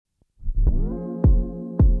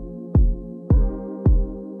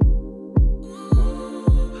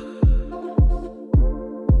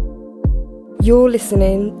You're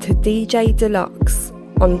listening to DJ Dlux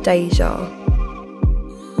on Deja.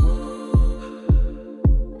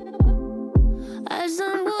 As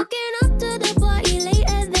I'm walking up to the party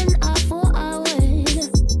later than I thought I would.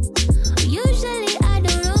 Usually I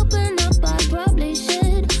don't open up, I probably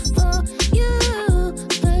should for you.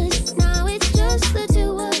 But now it's just the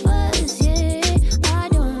two of us, yeah. I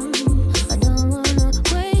don't wanna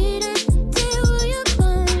wait until you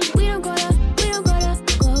come. We don't gotta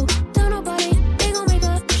go. Tell nobody, they gon' make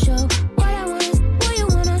a show. What I want is what you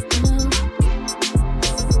wanna know.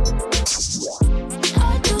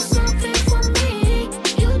 I do something for me.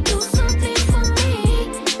 You do something for me.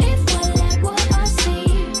 If I like what I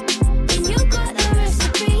see, then you got the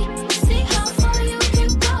recipe. See how far you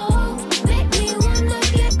can go. Make me wanna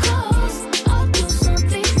get close. I'll do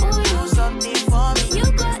something for you. Something for me. You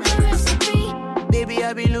got the recipe. Baby,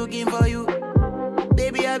 I be looking for you.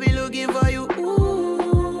 Baby, I be looking for you.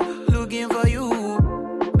 Ooh, looking for you.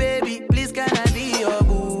 Baby, please can I be your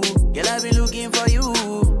boo? Girl, I be looking for you.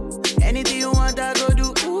 Anything you want, I go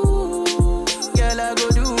do. Ooh, girl, I go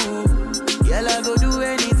do. Girl, I go do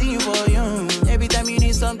anything for you. Every time you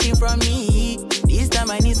need something from me, this time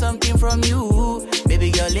I need something from you.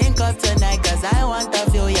 Baby, girl, link up tonight, cause I want to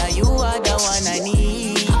feel ya. You are the one I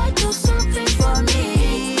need. I do something for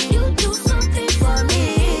me. You do something for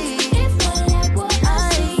me. If I like what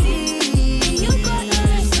I see, then you got the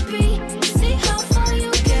recipe. See how far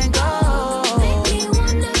you can go. Make me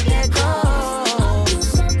wanna get close. I'll do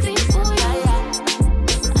something for you.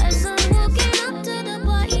 As I'm walking up to the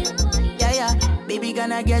party. Yeah. Baby,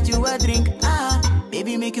 can I get you a drink?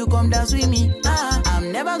 Baby, make you come dance with me.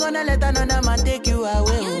 I'm never gonna let another man take you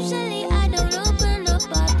away. Usually I don't open up,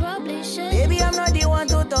 I probably should. Baby, I'm not the one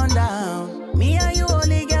to turn down. Me and you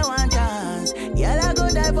only get one chance. Girl, I go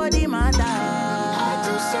die for the matter. I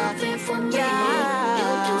do something for me. You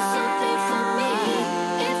do something for me.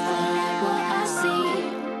 If I like what I see,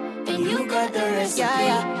 then you got the recipe.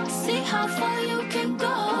 Yeah. See how far you can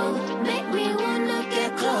go. Make me wanna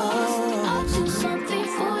get close. I'll do something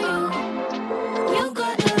for you. You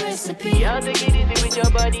got the recipe. Y'all take it easy with your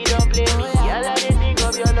body, don't play me. Y'all let it think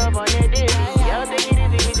of your love on a daily. Y'all take it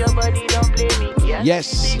easy with your body, don't play me.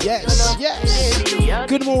 Yes.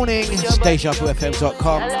 Good morning. It's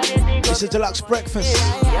dejavufm.com. This is Dlux Breakfast.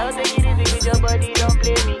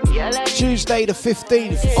 Tuesday the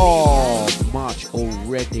 15th of March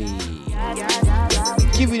already.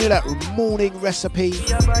 Giving you that morning recipe.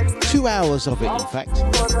 2 hours of it, in fact.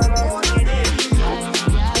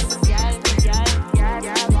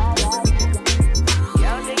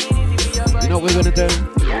 You know what we're going to do?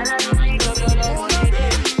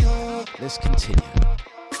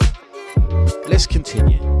 Let's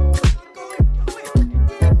continue.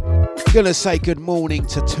 Gonna say good morning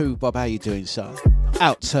to two Bob. How you doing, sir?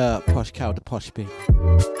 Out to Posh Cow, the Posh Bee.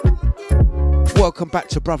 Welcome back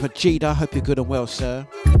to Brother Jida. Hope you're good and well, sir.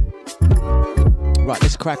 Right,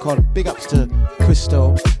 let's crack on. Big ups to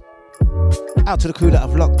Crystal. Out to the crew that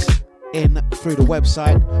have locked in through the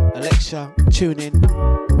website, Alexa, tune in,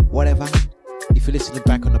 whatever. If you're listening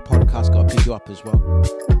back on the podcast, got to pick you up as well.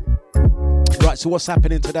 Right, so what's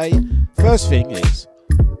happening today? First thing is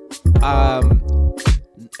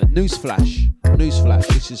newsflash.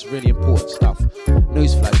 This is really important stuff.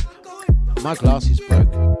 Newsflash. My glasses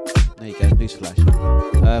broke. There you go. Newsflash.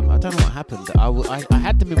 I don't know what happened. I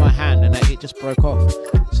had them in my hand and it just broke off.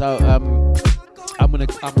 So I'm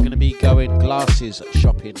gonna be going glasses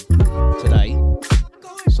shopping today.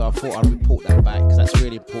 So I thought I'd report that back because that's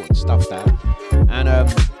really important stuff there. And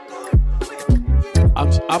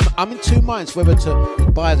I'm in two minds whether to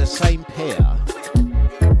buy the same pair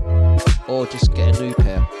or just get a new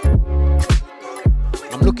pair.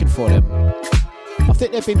 I'm looking for them. I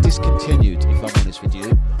think they've been discontinued, if I'm honest with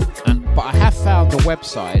you. But I have found a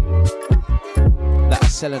website that are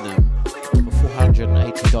selling them for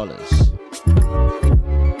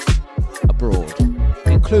 $480 abroad,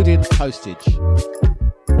 including postage.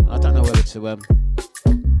 I don't know whether to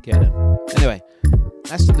get them. Anyway,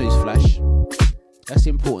 that's the news flash. That's the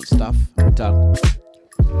important stuff. I'm done.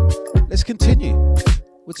 Let's continue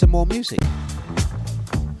with some more music.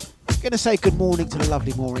 Gonna say good morning to the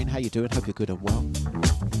lovely Maureen. How you doing? Hope you're good and well.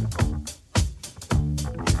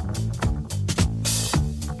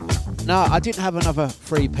 No, I didn't have another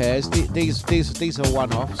 3 pairs. These are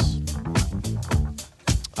one-offs.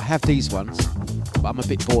 I have these ones, but I'm a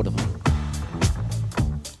bit bored of them.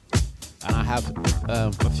 And I have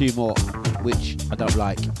a few more which I don't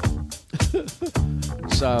like.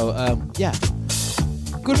 So, yeah.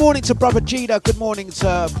 Good morning to Brother Jida. Good morning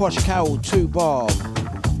to Posh Cow, to Bob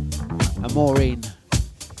and Maureen.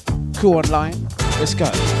 Cool online. Let's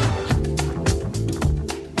go.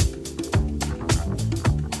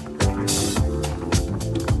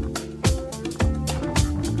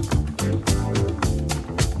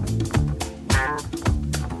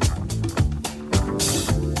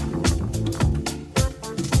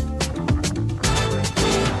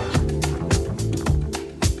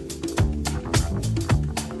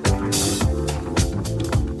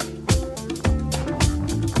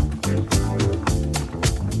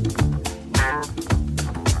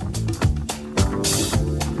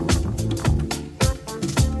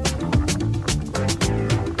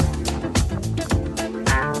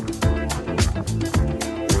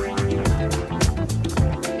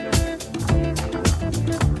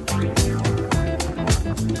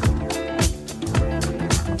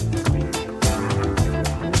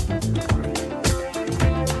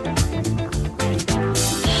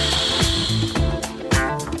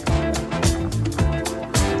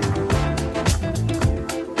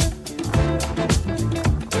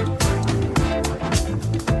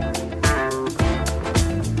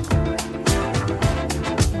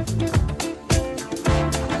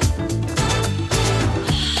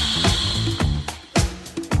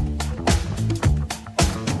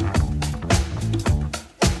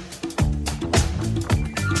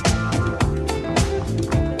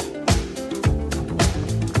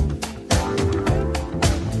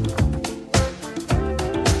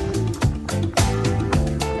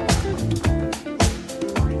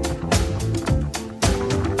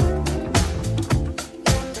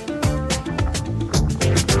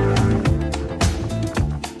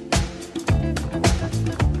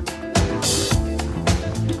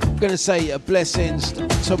 Gonna say blessings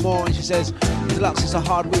to Maureen. She says, Dlux, it's a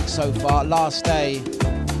hard week so far. Last day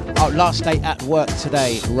at work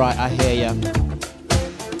today. Right, I hear ya.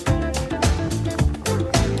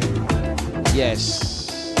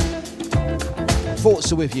 Yes.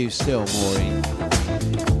 Thoughts are with you still, Maureen.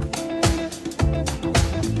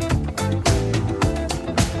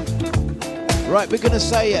 Right, we're gonna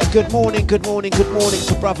say good morning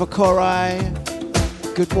to Brother Korai.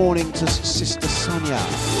 Good morning to Sister Sonia.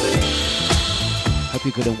 Hope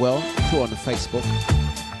you're good and well. Put on the Facebook.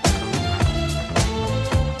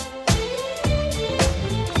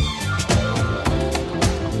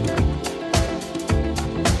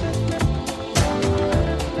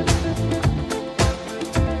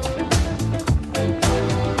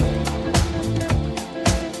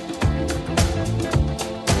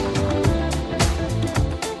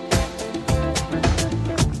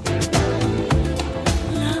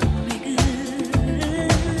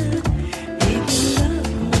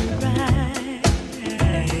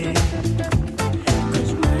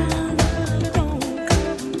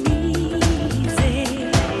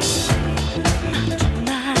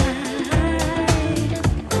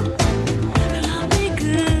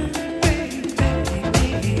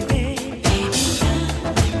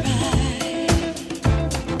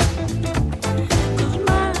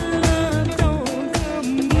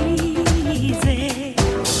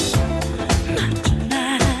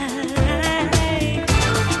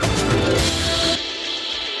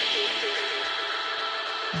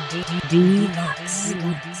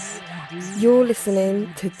 You're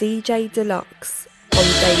listening to DJ Dlux on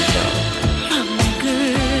Deja.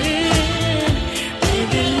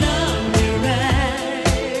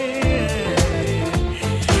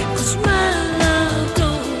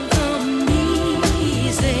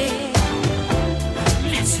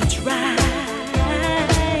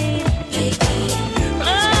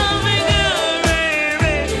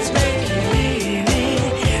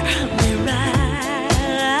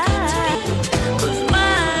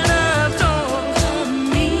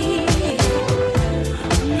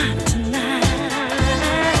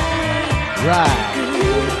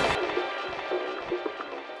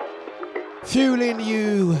 Fueling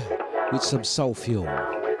you with some soul fuel.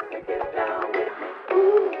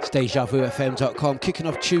 It's dejavufm.com, kicking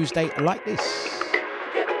off Tuesday like this.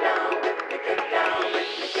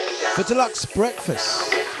 For Dlux breakfast.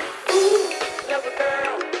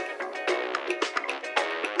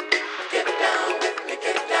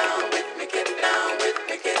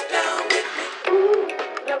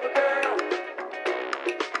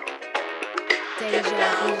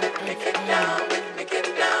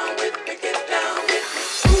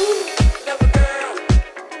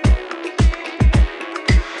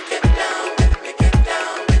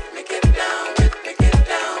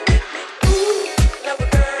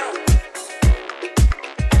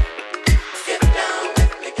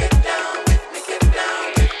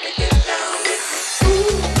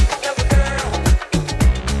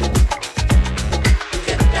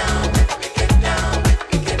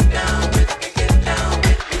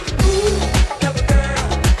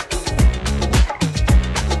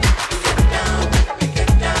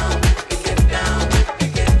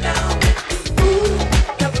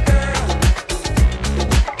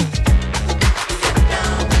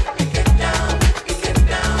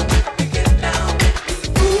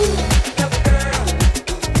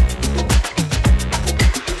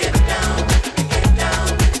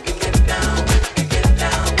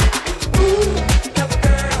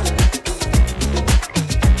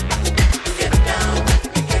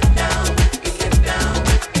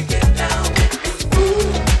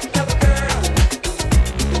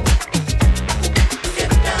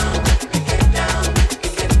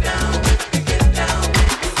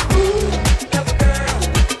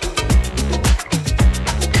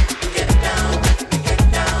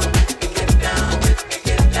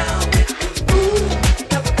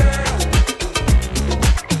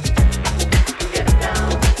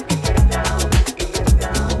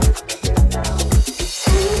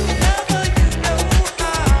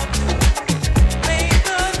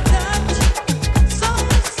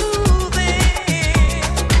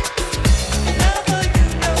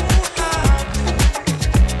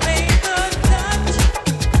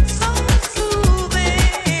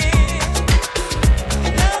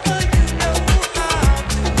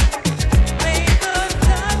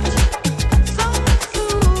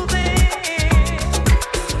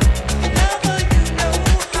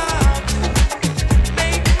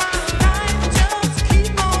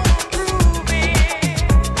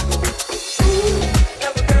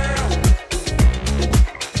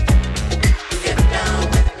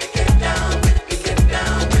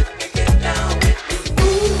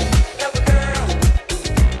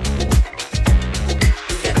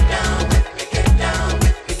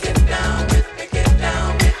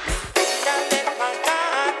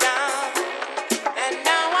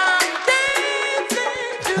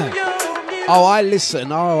 Oh, I listen.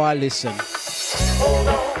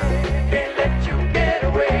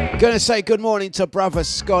 Gonna say good morning to brother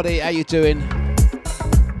Scotty. How you doing?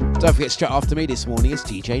 Don't forget, straight after me this morning is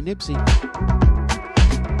DJ Nibsy.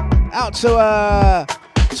 Out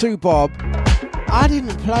to Bob. I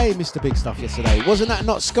didn't play Mr. Big Stuff yesterday. Wasn't that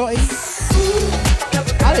not Scotty?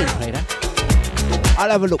 I didn't play that. I'll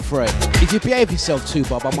have a look for it. If you behave yourself too,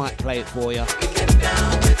 Bob, I might play it for you.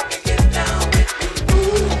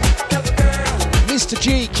 Mr.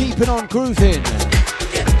 G, keeping on grooving.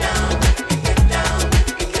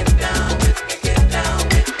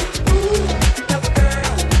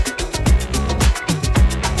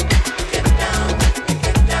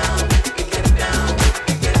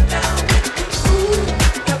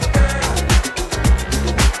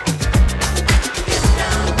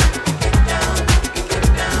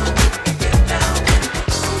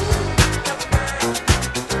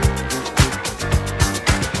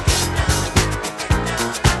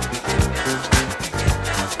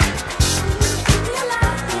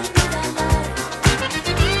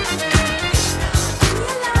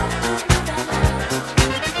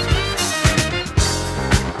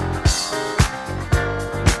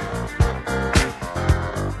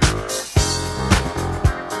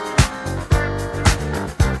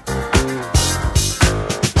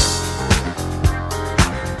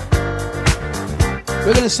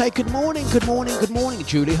 We're going to say good morning,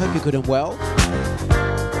 Julie. Hope you're good and well.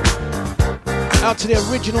 Out to the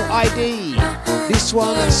original ID. This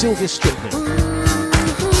one, Sylvia Strickland.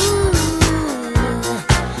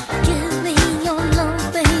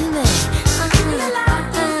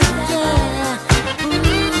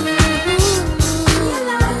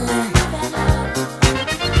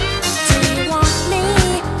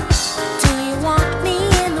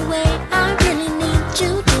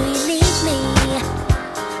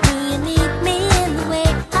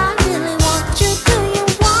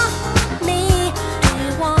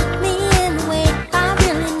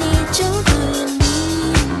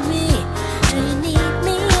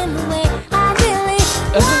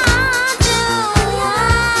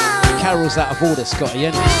 Out of order, Scotty,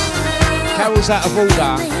 isn't it? Carol's out of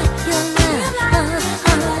order.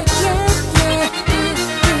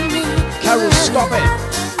 Carol, stop it.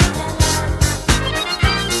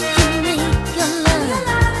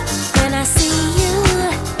 When I see you,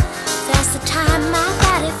 that's the time my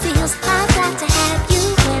body feels. I've got to have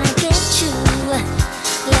you when I get you.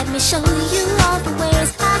 Let me show you all the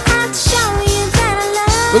ways I have to show you that I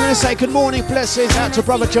love. We're going to say good morning, blessings out to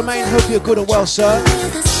brother Jermaine. Hope you're good and well, sir.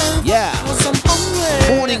 Yeah.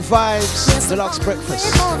 Morning vibes, Dlux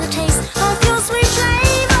breakfast.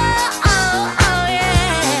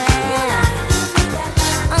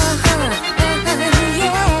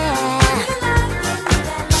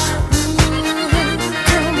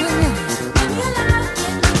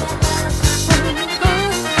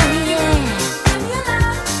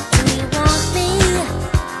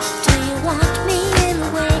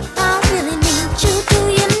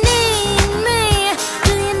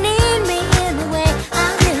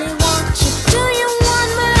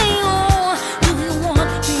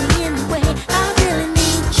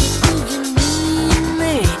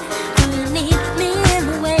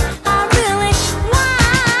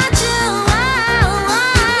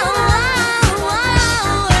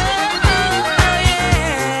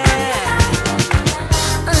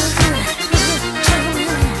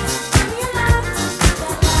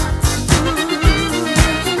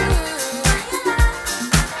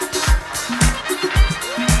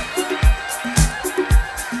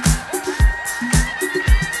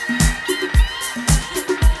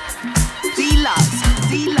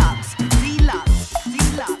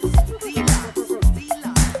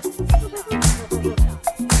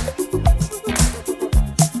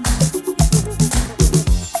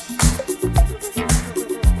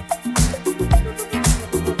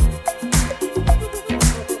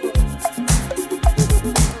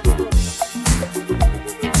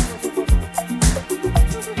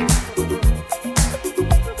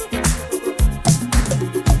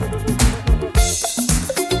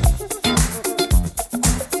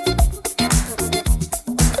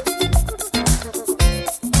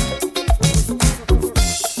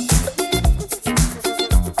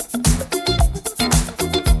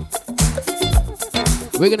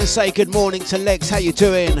 We're going to say good morning to Legs. How you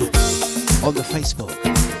doing? On the Facebook.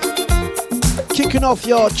 Kicking off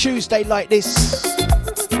your Tuesday like this.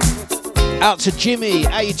 Out to Jimmy.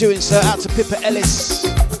 How you doing, sir? Out to Pippa Ellis.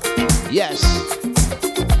 Yes.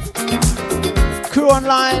 Crew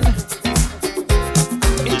online.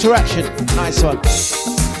 Interaction. Nice one.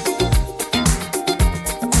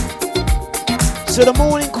 So the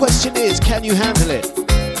morning question is, can you handle it?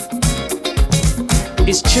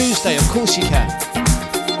 It's Tuesday, of course you can.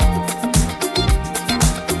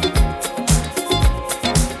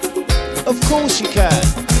 Of course you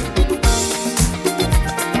can.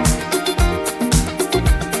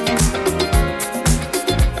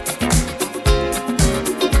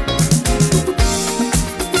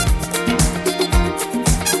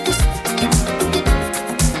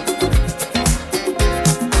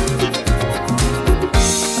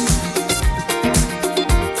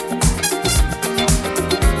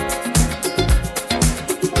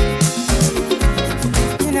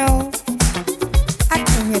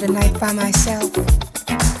 By myself,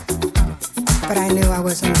 but I knew I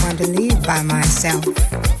wasn't going to leave by myself.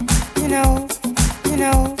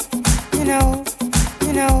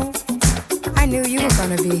 I knew you were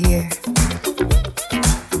gonna be here.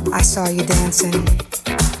 I saw you dancing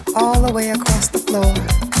all the way across the floor.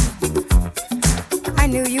 I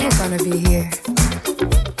knew you were gonna be here.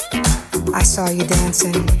 I saw you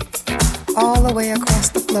dancing all the way across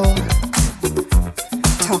the floor,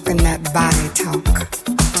 talking that body talk.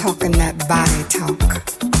 Talking that body talk,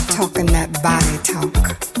 talking that body talk,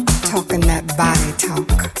 talking that body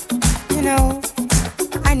talk.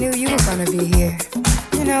 I knew you were gonna be here.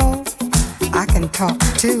 I can talk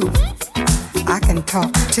too. I can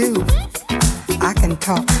talk too. I can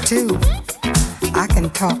talk too. I can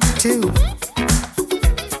talk too.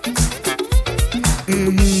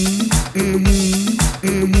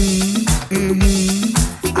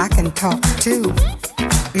 I can talk too.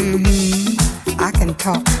 I can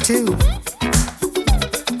talk too.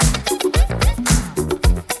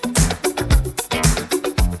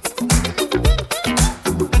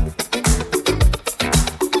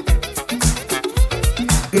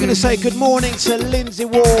 We're going to say good morning to Lindsay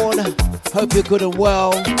Warren. Hope you're good and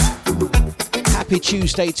well. Happy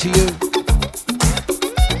Tuesday to you.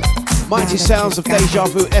 Mighty sounds of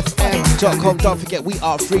dejavufm.com. Don't forget, we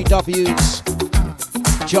are 3Ws.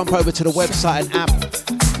 Jump over to the website and app.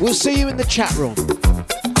 We'll see you in the chat room.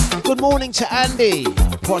 Good morning to Andy,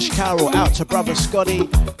 Posh Carol, out to brother Scotty,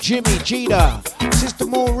 Jimmy, Gina, Sister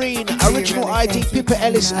Maureen, Original ID, Pippa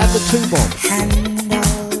Ellis and the Two Bob. Handle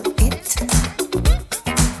it.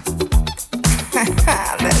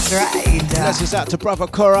 That's right. This is out to brother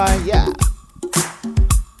Korai, yeah.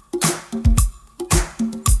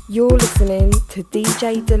 You're listening to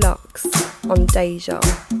DJ Dlux on Deja.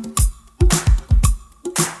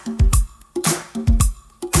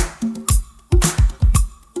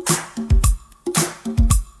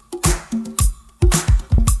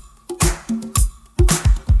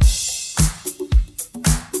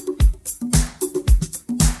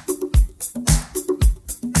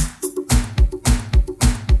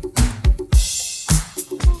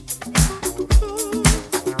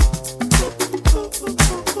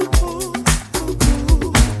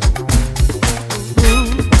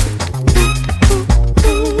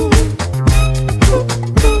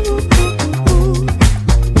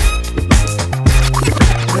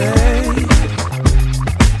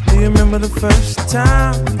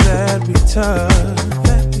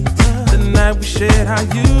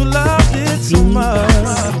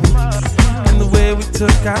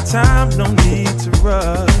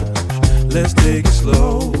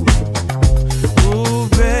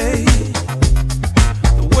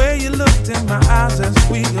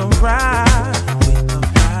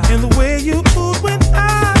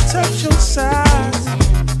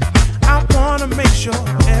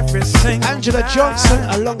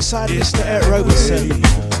 Alongside Mr. Eric Robertson.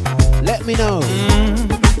 Let me know.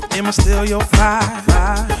 Am I still your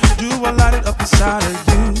fire? Do I light it up inside of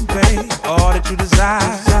you, babe? All that you desire.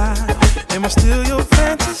 Am I still your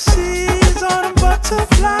fantasies on the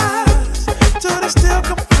butterflies? Do they still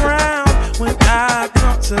come around when I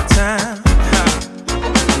come to town?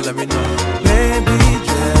 Let me know, baby,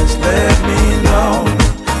 just let me know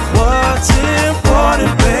what's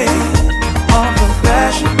important, babe. On the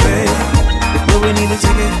fashion, babe. We need a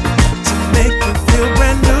ticket to make it feel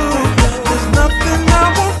brand new. There's nothing I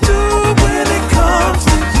won't do when it comes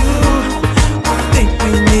to you. I think we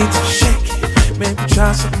need to shake it. Maybe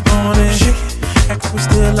try something on it. Shake it. Act like we're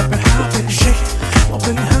still up and high. Baby, shake it. Oh,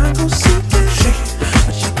 baby, I go seek it. Shake it.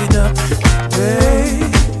 I shake it up, babe.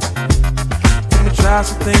 Let me try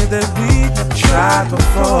some things that we have tried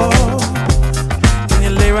before. When you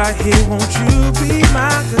lay right here, won't you be my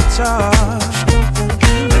guitar?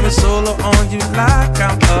 Solo on you like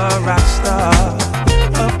I'm a rock star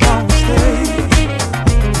up on stage,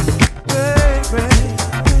 baby.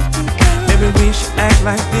 Maybe we should act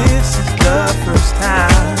like this is the first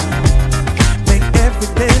time. Make every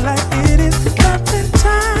day like it is the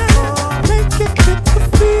time. Make it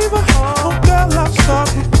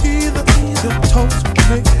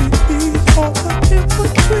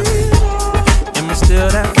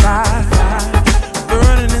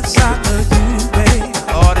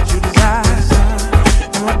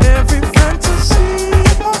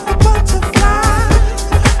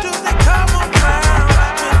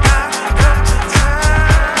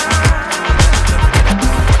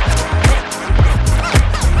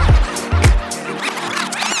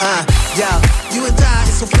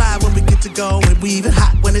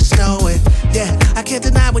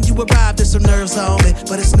you arrive, there's some nerves on me,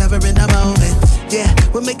 but it's never in the moment. Yeah,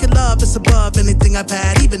 we're making love, it's above anything I've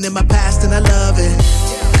had, even in my past, and I love it.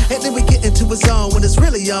 And then we get into a zone when it's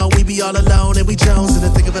really on. We be all alone and we Jones. And the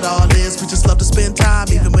thing of it all is we just love to spend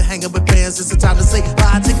time. Even when hanging with friends, it's the time to say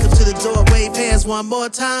bye. Take them to the door, wave hands one more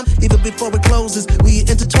time. Even before it closes, we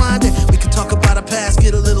intertwined it. We can talk about our past,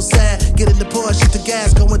 get a little sad. Get in the Porsche, hit the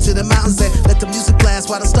gas, go into the mountains and let the music blast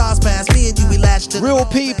while the stars pass. Me and you, we latch to Real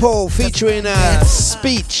People featuring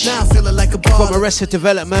Speech now feeling like a baller. from Arrested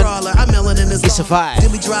Development. I'm melanin is It's a vibe.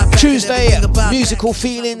 Then we drive back Tuesday, and everything about musical that.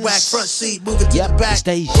 feelings. Whack front seat, move it to Yep, the back. it's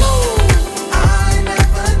Deja.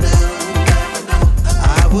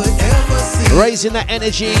 Raising that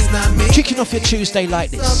energy, kicking off your Tuesday like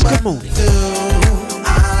this. Good morning.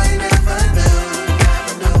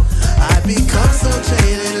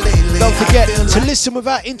 Don't forget to listen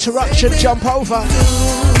without interruption, jump over,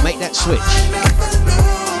 make that switch.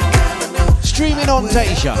 Streaming on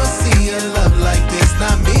Deja.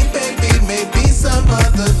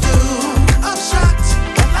 I'm shocked.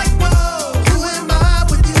 I'm like, whoa, who am I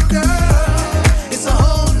with you, girl? It's a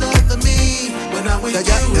whole nother me. When I'm with you,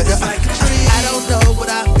 it's like a dream. I don't know what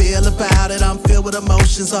I feel about it. I'm filled with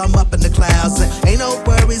emotions. I'm up in the clouds. And ain't no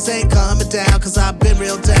worries, ain't coming down. Cause I've been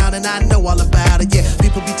real down and I know all about it. Yeah,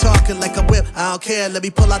 people be talking like a whip. I don't care. Let me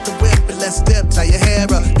pull out the whip and let's dip. Tie your hair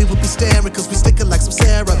up. People be staring cause we sticking like some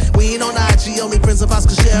Sarah. We ain't on IG, only friends of us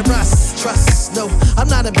can share us. Trust, no, I'm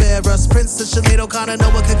not embarrassed. Princess Sinead O'Connor, no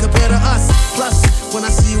one can compare to us. Plus, when I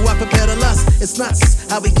see you, I prepare to lust. It's nuts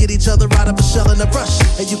how we get each other out of a shell in a brush.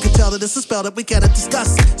 And you can tell that it's a spell that we cannot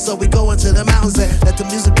discuss. So we go into the mountains and let the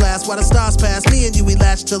music blast while the stars pass. Me and you, we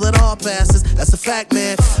latch till it all passes. That's a fact,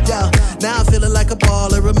 man. Yo, now I'm feeling like a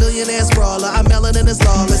baller, a millionaire sprawler. I'm melanin is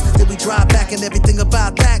lawless. Then we drive back and everything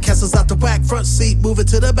about that castles out the whack. Front seat, move it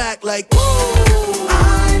to the back like, woo.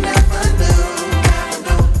 I never knew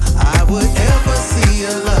I would ever see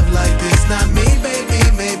a love like this. Not me, baby,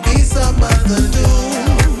 maybe some other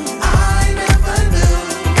dude. I never knew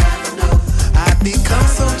I'd become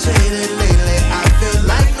so jaded lately. I feel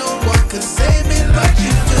like no one could save me but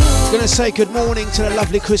you do. Gonna say good morning to the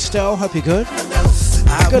lovely Christelle. Hope you're good.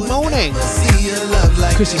 Good morning.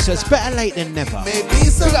 Chrissy says, better late than never.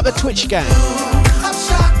 Pick up the Twitch gang.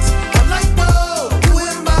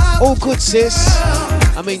 All good, sis.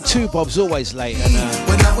 I mean, 2 Bob's always late, and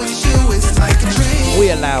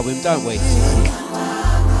we allow him, don't we?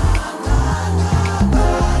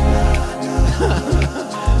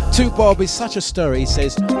 2 Bob is such a story. He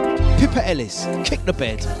says, Pippa Ellis, kick the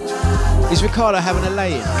bed. Is Ricardo having a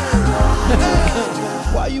lay-in?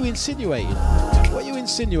 What are you insinuating? What are you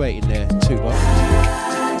insinuating there, 2 Bob?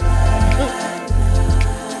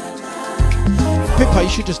 Pippa, you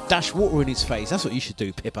should just dash water in his face. That's what you should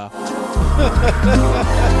do, Pippa.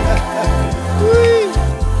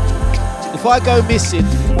 If I go missing,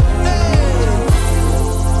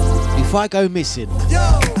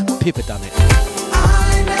 Pippa done it.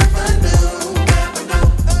 I never knew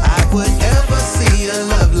I would ever see a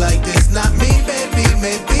love like this. Not me, baby,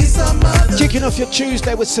 maybe some other. Kicking off your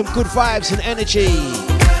Tuesday with some good vibes and energy.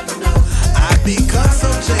 I've become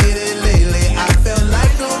so jaded lately. I felt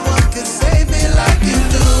like no one could save me like you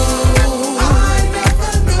do. I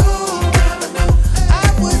never knew I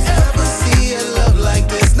would ever see a love like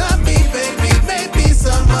this. Not me, baby, maybe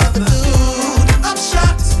some other dude. I'm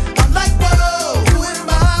shocked. I'm like, whoa, who am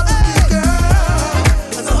I with you,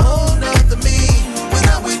 girl? There's a whole nother me. When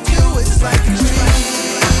I'm with you, it's like a dream.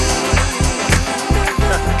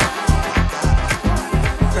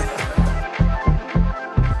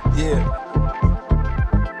 Yeah.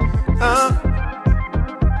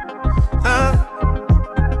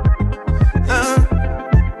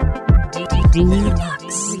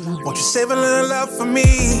 Won't you save a little love for me?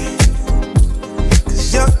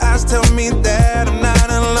 Cause your eyes tell me that I'm not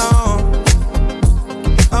alone.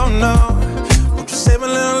 Oh no, won't you save a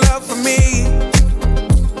little love for me?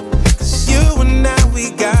 Cause you and I,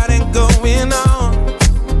 we got it going on.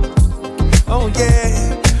 Oh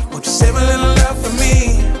yeah, won't you save a little love for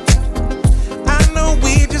me? I know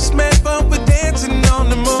we just met, but we're dancing on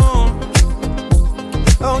the moon.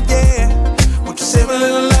 Oh yeah, won't you save a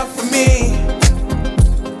little love for me?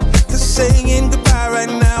 Cause saying goodbye right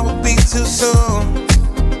now would be too soon.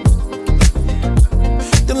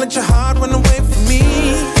 Don't let your heart run away from me.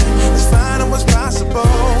 Let's find out what's possible.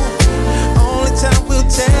 Only time will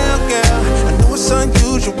tell, girl. I know it's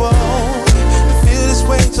unusual to feel this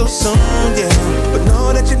way so soon, yeah. But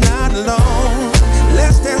know that you're not alone.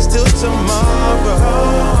 Let's dance till tomorrow.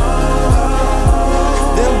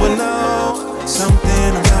 Then we'll know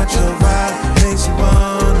something about your vibe makes you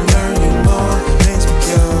wanna learn you more. Makes me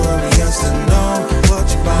curious to know what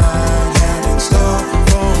you're about.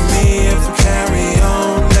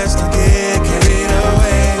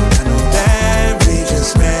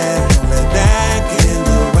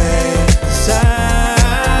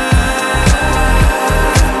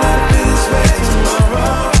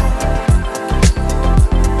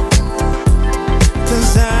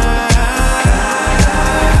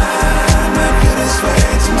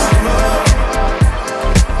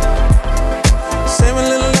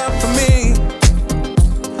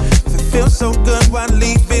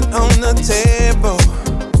 on the table.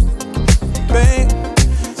 Babe,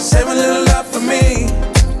 save a little love for me.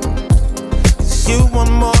 You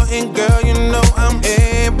want more, and girl, you know I'm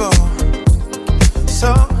able.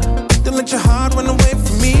 So, don't let your heart run away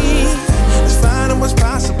from me. Let's find out what's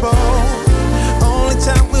possible. Only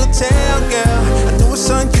time will tell, girl. I know it's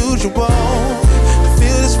unusual to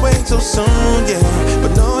feel this way so soon, yeah.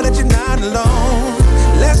 But know that you're not alone.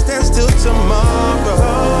 Let's dance till tomorrow.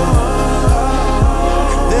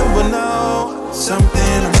 Then we'll know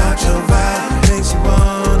something about your vibe makes you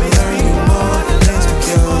wanna learn you more. Let's be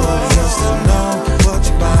curious to know what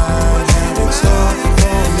your mind have in store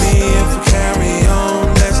for me. If we carry on,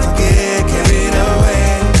 let's not get carried away.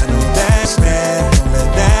 I know that's bad, don't let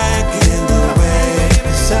that get in the way.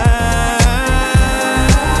 'Cause I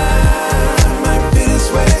might feel this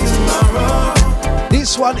way tomorrow.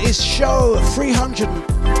 This one is show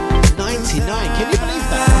 399. Can you believe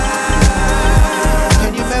that?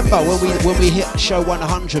 Can you remember when we hit show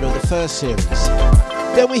 100 of the first series?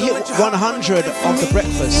 Then we hit 100 of the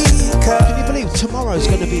breakfast. Can you believe tomorrow's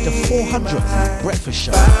going to be the 400th breakfast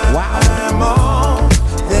show? Wow.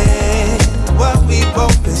 What we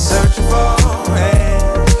both been searching for.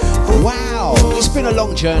 Wow. It's been a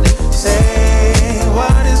long journey. Say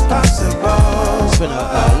what is possible. It's been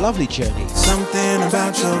a lovely journey. Something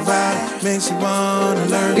about your vibe makes you wanna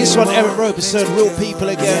learn. This one, Eric Roberson, Real People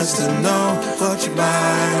Again. Just to know what you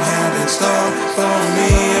might have in store for me.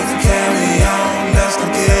 If we carry on, let's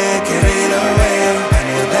not get carried away. I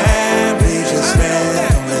know that we just met.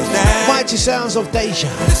 Don't let that Mighty Sounds of Deja.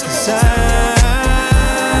 Cause I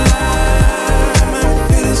might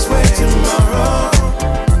feel this way tomorrow.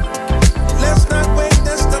 Let's not wait,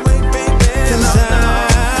 let's not wait, baby. Cause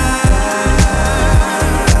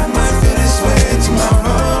I might feel this way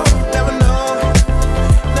tomorrow. Never know,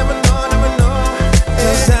 never know, never know.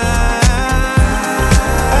 Cause I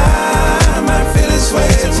might feel this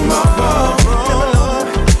way tomorrow. Never know,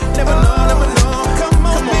 never know, never know. Come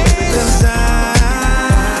on, baby. Cause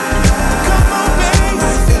come on, baby.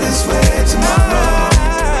 Might feel this way tomorrow.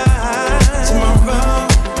 Tomorrow,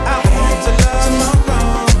 I want to love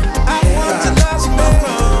tomorrow. I want to love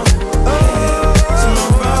tomorrow. Oh,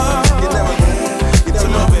 tomorrow, you never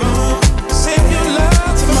tomorrow. Save your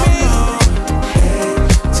love to me.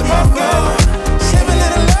 Tomorrow, save a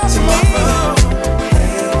little love to me.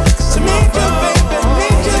 To need you, baby,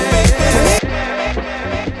 need you, baby.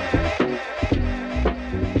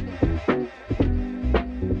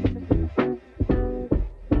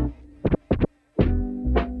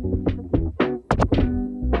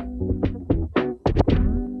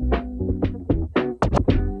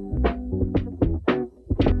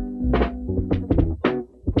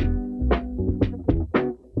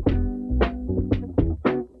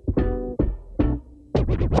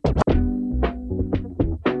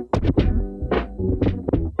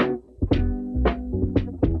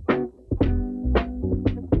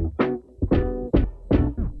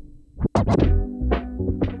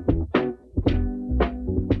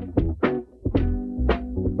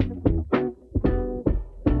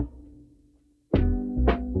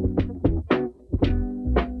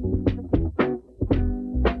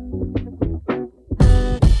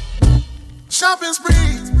 Shopping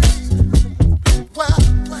spree. Well,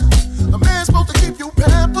 a man's supposed to keep you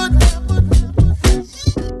pampered.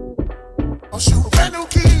 Or shoot a brand new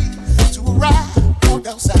key to a ride, walk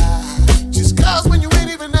outside. Just cause when you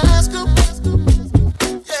ain't even ask him.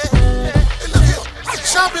 Yeah, hey, look here,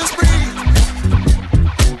 shopping spree.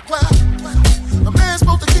 Well, a man's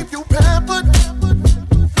supposed to keep you pampered.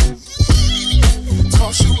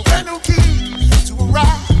 Toss you a brand new key to a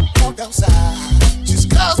ride, walk outside. Just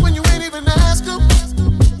cause when you ain't even ask him.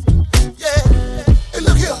 Yeah, hey,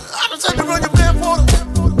 look here, I done tried to run your man for them.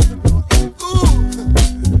 Ooh,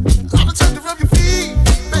 I done tried to rub your feet,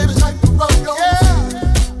 baby, like to rub your feet.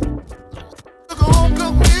 Look a home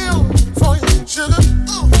cooked meal for you, sugar.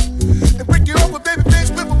 Ooh, and break you up with baby fish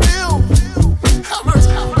with a meal. Have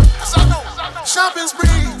mercy, cause I know shopping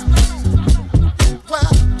spree.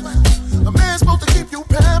 Well, a man's supposed to keep you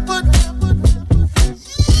pampered.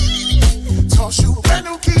 Toss you a brand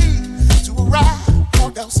new key to a ride,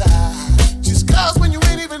 walk outside. Just cause when you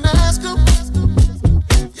ain't even ask him.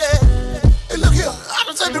 Yeah, hey, look here, I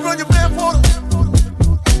done tried to run your man for them.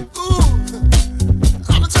 Ooh,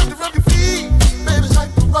 I done tried to rub your feet, baby,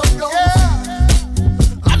 like to rub your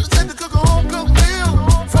feet. I just had to cook a home cooked meal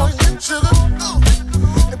for you, sugar. Ooh,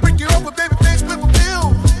 and bring you up with baby fish with a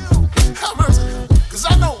meal. Have mercy, cause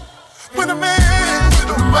I know when a man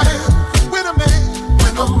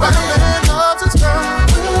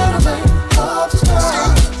loves his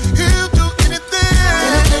girl, he'll do anything.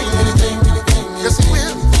 Yes, he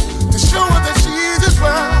will.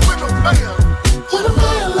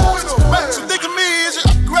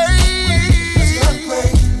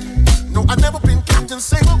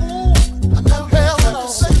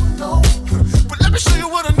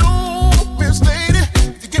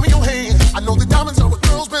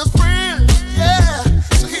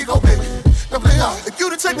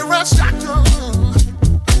 a shotgun.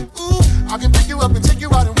 Ooh, I can pick you up and take you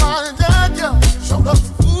out and wine and dine you. Show love.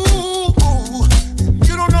 Ooh,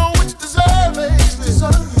 you don't know what you deserve, baby.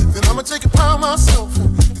 Then I'ma take it upon myself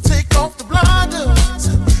to take off the blinders,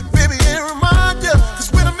 baby, and remind you.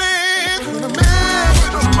 'Cause when a man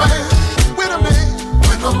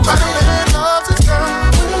loves his girl,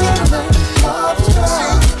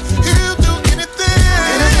 he'll do anything.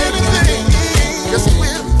 Yes, he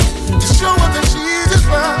will. To show her that she's his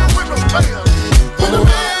bride. When a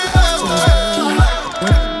man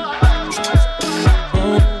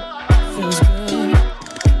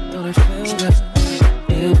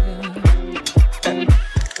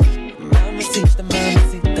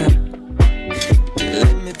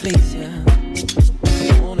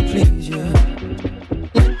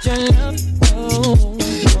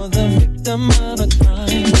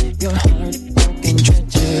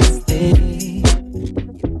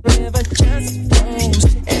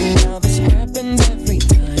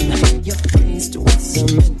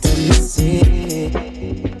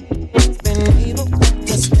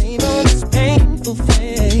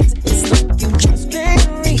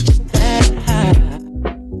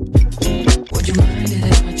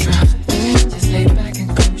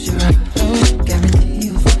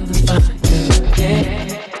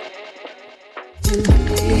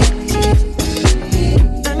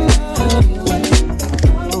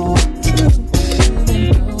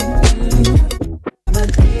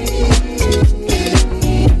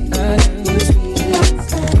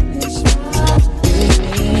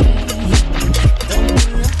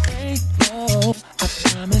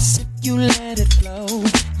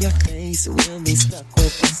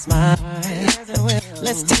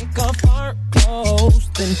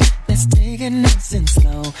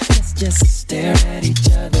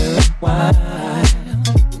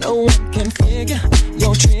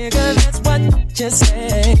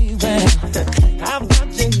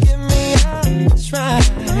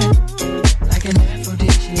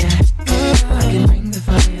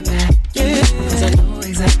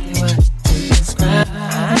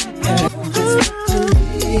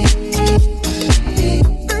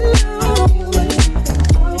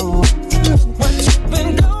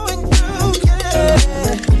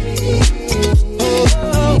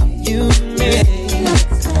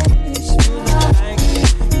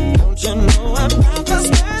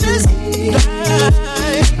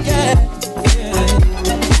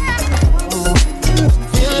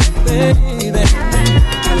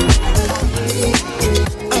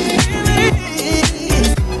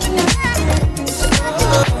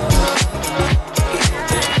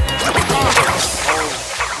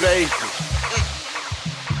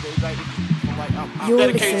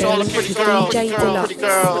DJ Dlux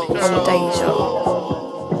on Deja.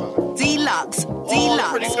 Dlux.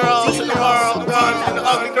 Pretty girls in the world, and the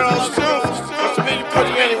ugly girls too. What's the mean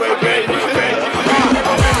pretty anyway, baby?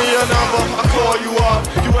 Give me your number, I call you up.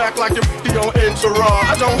 You act like you don't interrupt.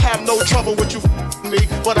 I don't have no trouble with you me,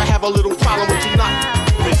 but I have a little problem with you not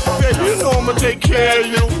me. Baby, you know I'ma take care of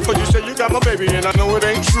you. Cause you say you got my baby and I know it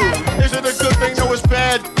ain't true. Is it a good thing? No, it's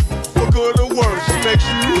bad. For good or worse, it makes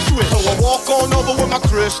you switch. So I walk on over with my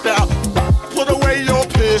crystal. Put away your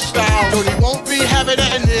pistol. No, you won't be having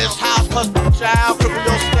it in this house. Cause child could be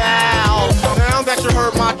your style. Now that you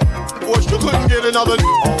heard my voice, you couldn't get another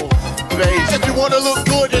babe. If you wanna look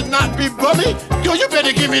good and not be bummy, yo, you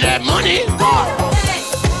better give me that money.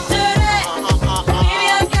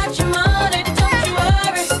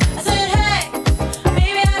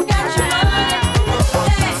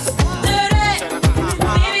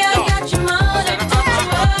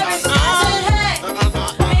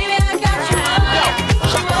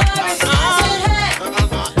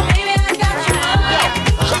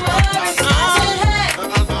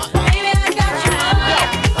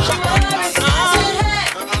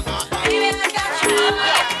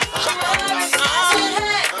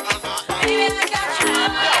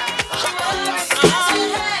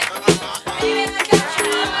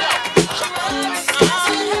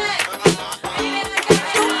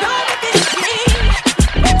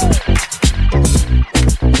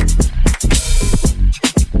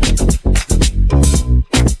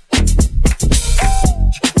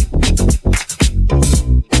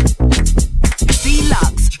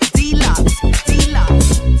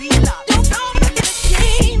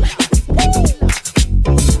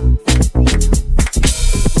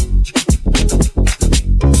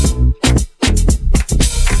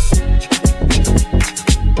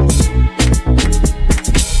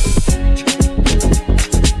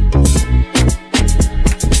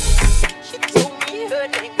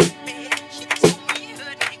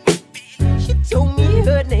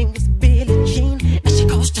 Her name was Billie Jean, and she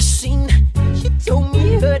goes to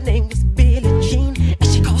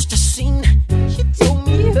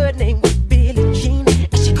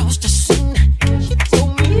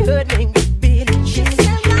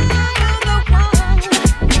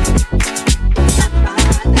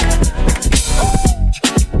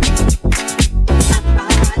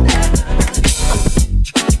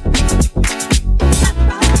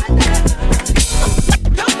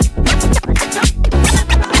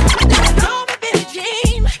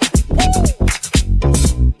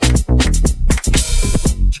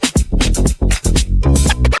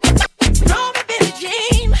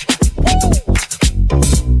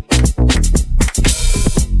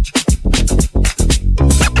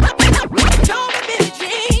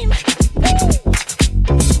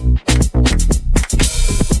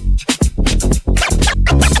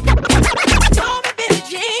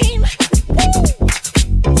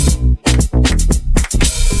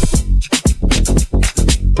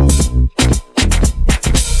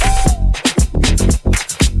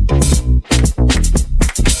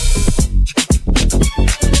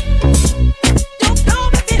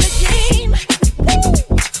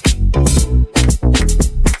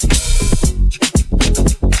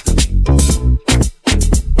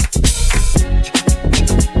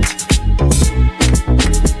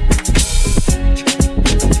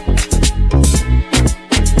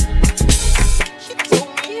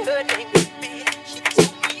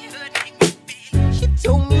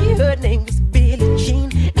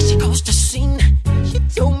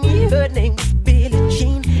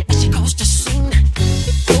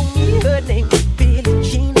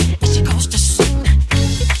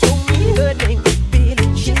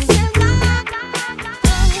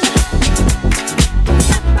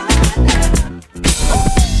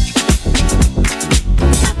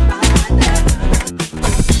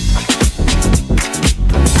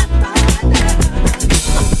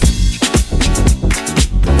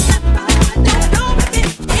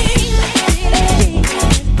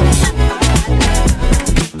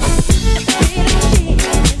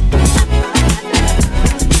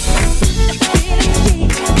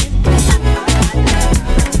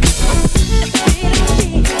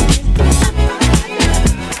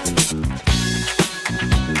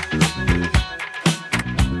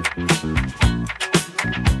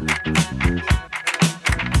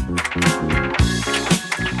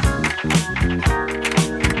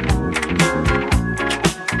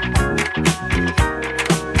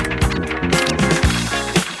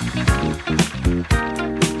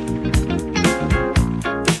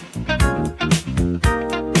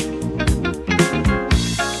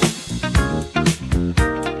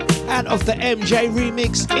off the MJ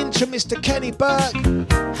remix into Mr. Kenny Burke.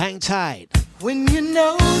 Hang tight. When you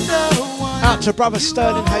know the one. Out to Brother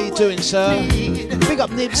Sterling, how you doing, sir? Big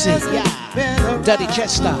up Nipsey, yeah. Daddy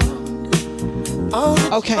Chester.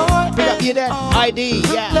 Okay, big up you then. ID,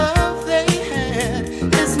 yeah.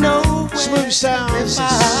 Smooth sounds,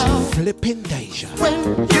 it's flipping Deja.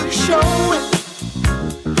 When you show it,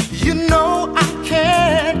 you know I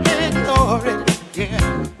can't ignore it,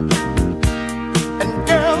 yeah. And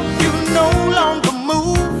girl, you no longer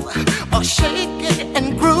move or shake it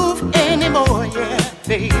and groove anymore, yeah,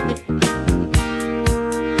 baby.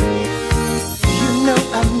 You know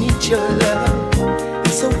I need your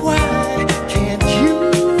love, so why can't you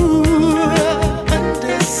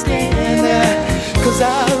understand? 'Cause I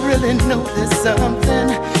really know there's something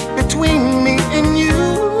between me and you.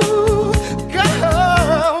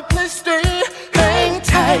 Girl, please stay, hang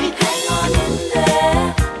tight. Hang on in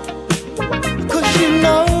there. 'Cause you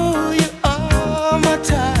know you are my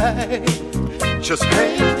type. Just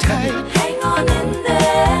hang tight. Hang on in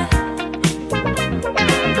there.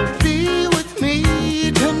 Be with me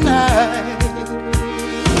tonight.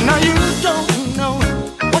 Now you don't know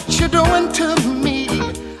what you're doing to me.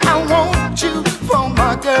 I want you for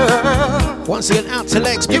my girl. Once again, out to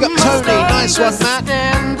Lex. Big up Tony. Nice one, Matt.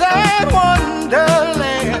 That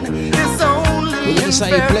wonderland is only we're going to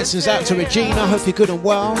say blessings out to Regina. Hope you're good and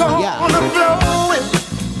well. Yeah.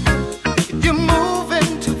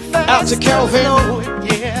 Out to Kelvin.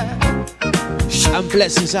 And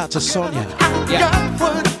blessings out to Sonia. Yeah.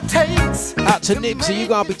 Out to Nipsey. You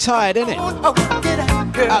gotta be tired, innit?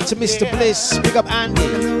 Out to Mr. Bliss. Big up Andy.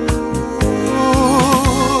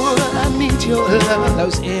 Your love.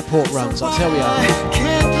 Those airport runs, I tell ya.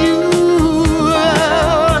 Can't you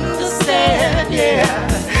understand? Yeah,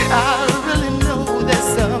 I really know there's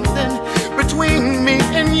something between me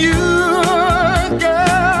and you,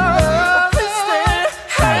 girl. Stay,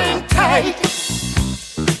 hang tight.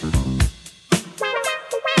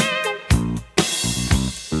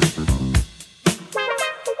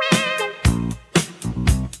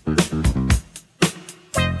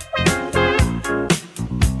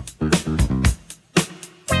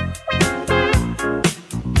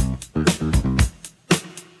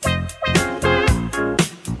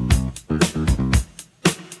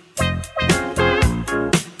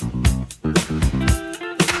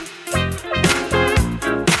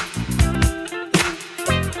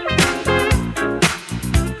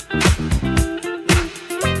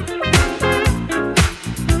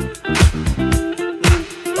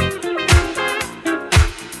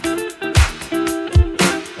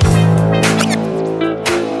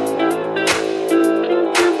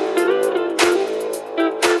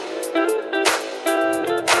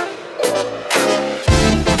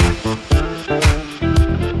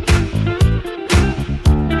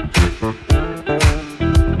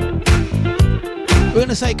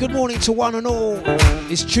 Say good morning to one and all.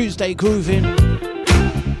 It's Tuesday grooving.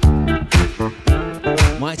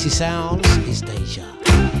 Mighty Sounds is Deja.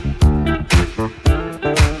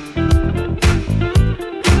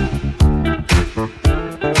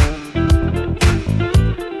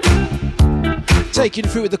 Taking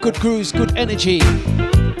through with the good grooves, good energy.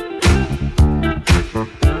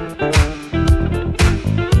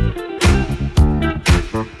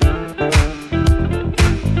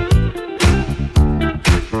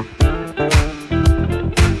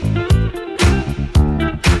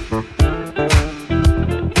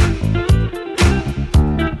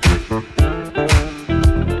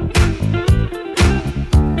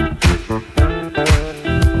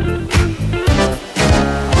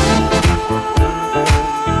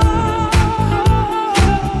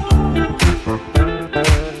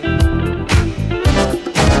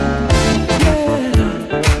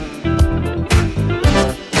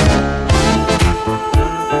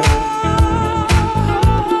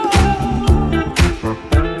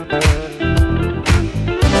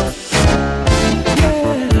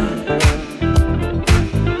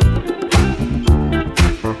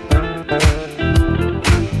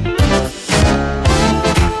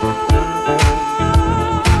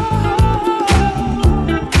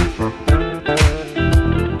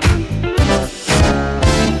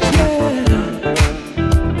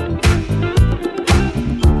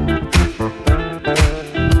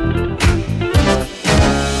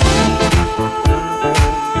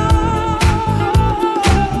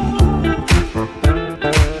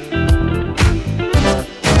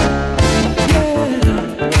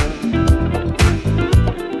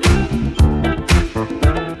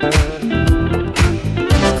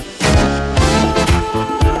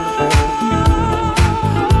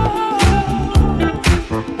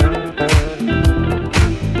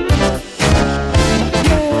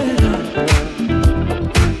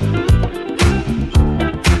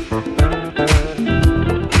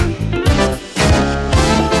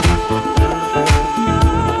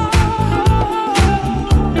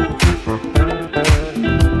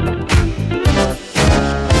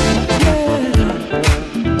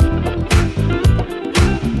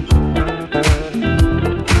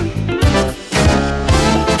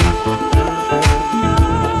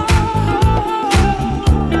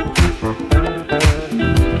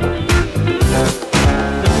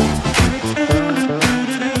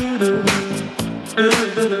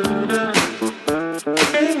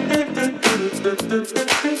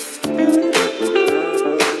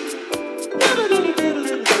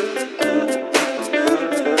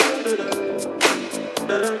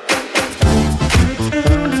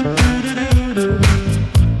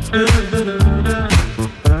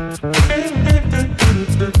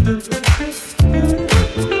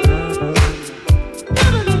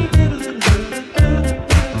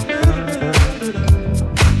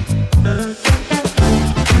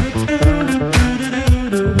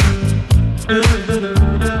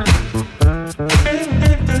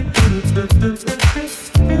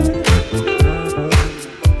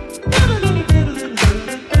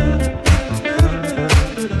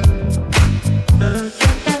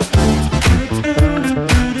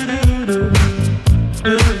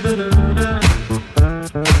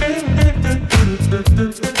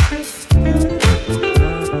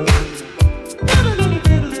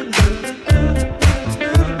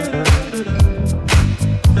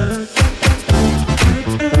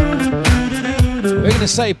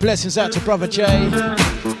 Say blessings out to Brother Jay.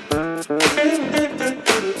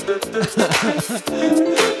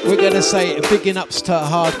 We're gonna say bigging ups to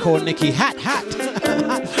Hardcore Nikki. Hat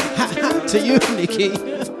to you, Nikki.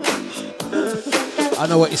 I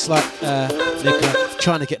know what it's like, Nicola,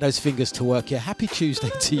 trying to get those fingers to work. Yeah, happy Tuesday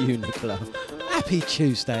to you, Nicola. Happy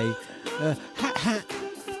Tuesday. Hat.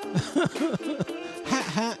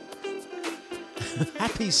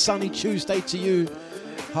 Happy sunny Tuesday to you,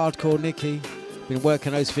 Hardcore Nikki. Been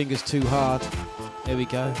working those fingers too hard. There we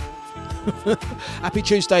go. Happy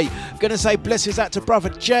Tuesday. Gonna say blessings out to Brother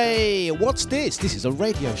Jay. What's this? This is a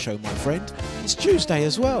radio show, my friend. It's Tuesday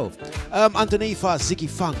as well. Underneath our Ziggy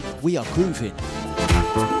Funk, we are grooving.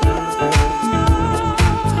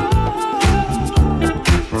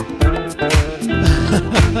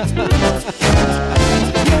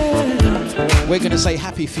 We're gonna say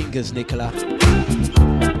happy fingers, Nicola.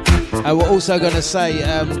 And we're also gonna say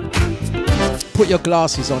put your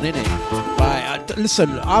glasses on, innit? Right, listen,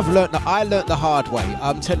 I learnt the hard way.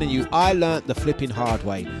 I'm telling you, I learnt the flipping hard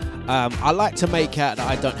way. I like to make out that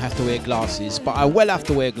I don't have to wear glasses, but I will have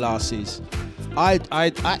to wear glasses. I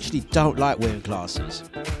actually don't like wearing glasses.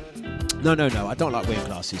 No, I don't like wearing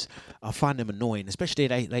glasses. I find them annoying, especially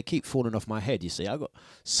they keep falling off my head, you see. I've got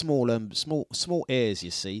small ears, you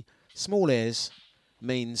see. Small ears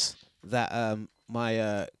means that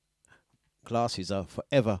my glasses are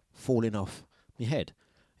forever falling off my head.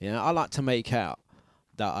 You know, I like to make out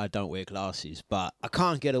that I don't wear glasses, but I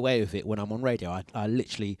can't get away with it when I'm on radio. I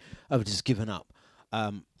literally have just given up.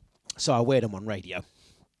 So I wear them on radio.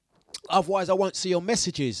 Otherwise, I won't see your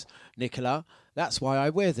messages, Nicola. That's why I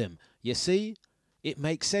wear them. You see, it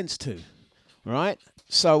makes sense too, right?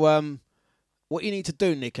 So what you need to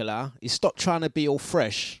do, Nicola, is stop trying to be all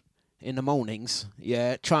fresh in the mornings.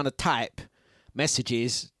 Yeah, trying to type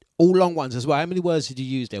messages, all long ones as well. How many words did you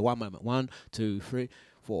use there? One moment. 1, 2, 3,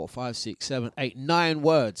 4, 5, 6, 7, 8, 9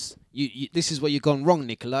 words. This is where you've gone wrong,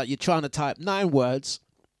 Nicola. You're trying to type 9 words,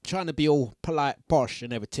 trying to be all polite, posh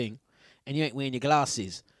and everything, and you ain't wearing your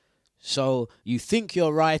glasses. So you think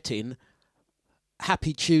you're writing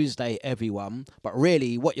Happy Tuesday, everyone, but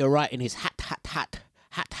really what you're writing is hat,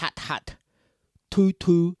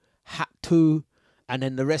 tutu, hat, too, and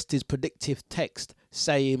then the rest is predictive text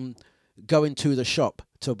saying going to the shop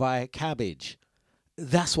to buy cabbage.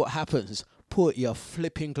 That's what happens. Put your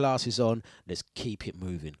flipping glasses on. Let's keep it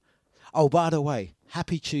moving. Oh, by the way,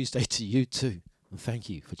 happy Tuesday to you too. And thank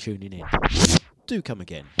you for tuning in. Do come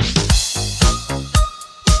again.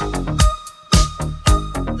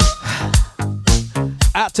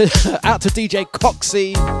 Out to DJ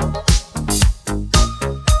Coxie.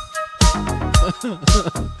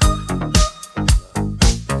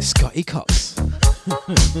 Scotty Cox.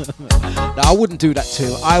 No, I wouldn't do that to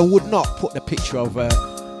him. I would not put the picture of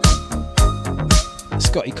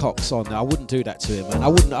Scotty Cox on there. I wouldn't do that to him, man. I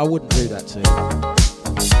wouldn't do that to him.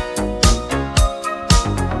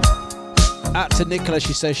 Out to Nicola,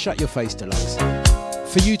 she says, shut your face, Dlux.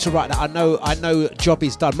 For you to write that, I know job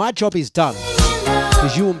is done. My job is done.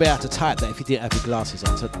 Because you wouldn't be able to type that if you didn't have your glasses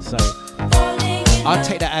on. So I'd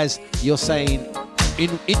take that as you're saying,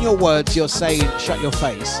 in your words, you're saying shut your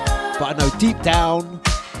face. But I know deep down,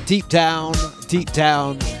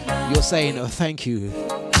 you're saying, oh, thank you,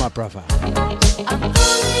 my brother.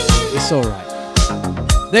 It's all right.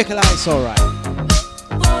 Nicola, it's all right.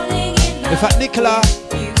 In fact, Nicola,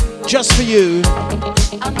 just for you,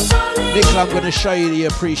 Nicola, I'm going to show you the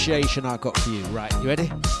appreciation I got for you. Right, you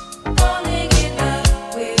ready?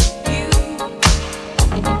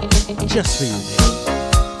 Just for you, Nicola.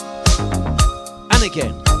 And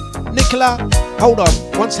again, Nicola, hold on,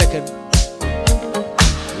 1 second.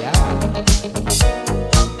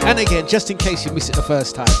 And again, just in case you miss it the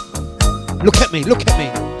first time. Look at me, look at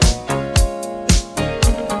me.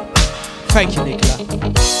 Thank you, Nicola.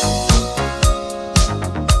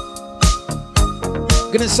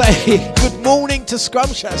 Gonna say good morning to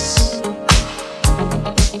Scrumptious.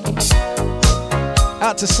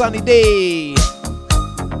 Out to Sunny D.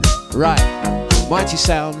 Right, Mighty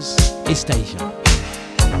Sounds, it's Deja.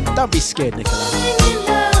 Don't be scared, Nicola.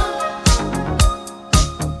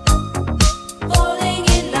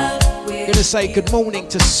 Gonna say good morning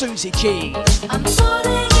to Susie G. I'm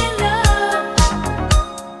falling in love.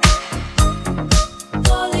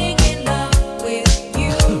 Falling in love with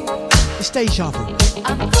you. It's Deja Vu.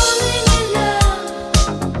 I'm falling in love.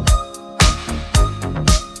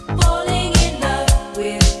 Falling in love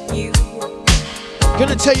with you.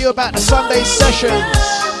 Gonna tell you about the Sunday sessions.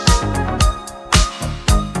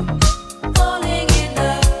 Falling in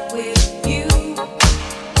love with you.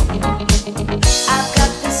 I've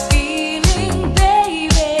got this feeling, baby,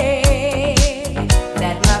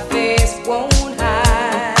 that my face won't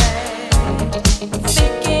hide.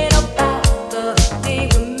 Thinking about the day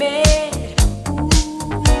we met. Ooh,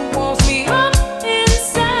 wants me up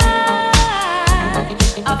inside.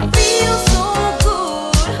 I feel so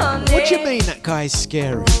good, honey. What do you mean that guy's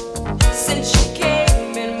scary? Since you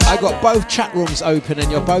came in my I got both chat rooms open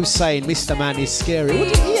and you're both saying Mr. Man is scary.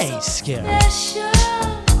 What do you, he ain't scary. special.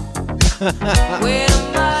 When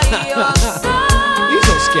am I your side? He's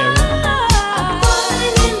not scary. I'm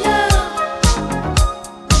falling in love.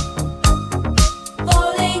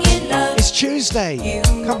 Falling in love. It's Tuesday.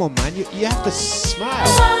 Come on, man. You have to smile.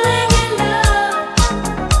 Falling in love.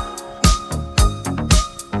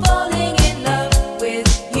 Falling in love with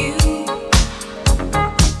you.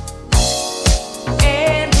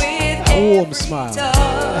 And with A warm smile. A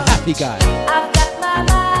happy guy. I've got my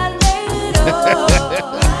mind made up.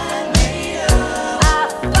 I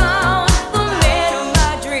found the man of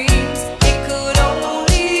my dreams. It could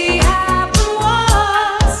only happen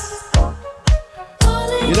once.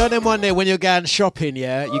 You know them one day when you're going shopping,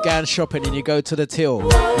 yeah? You going shopping and you go to the till.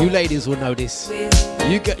 You ladies will know this.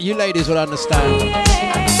 You ladies will understand.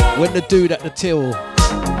 When the dude at the till,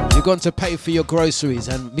 you're going to pay for your groceries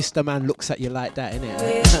and Mr. Man looks at you like that, innit?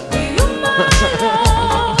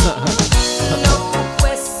 No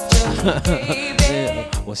question, baby.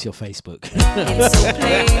 What's your Facebook? It's so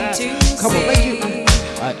plain to Come on, see. make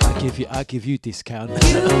you. I give you discount. You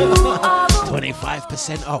are the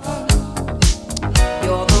 25% off.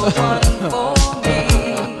 You're the one for me.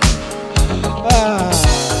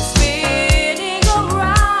 Spinning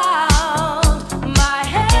around, my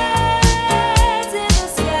head's in the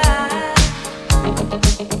sky,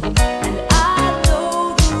 and I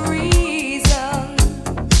know the reason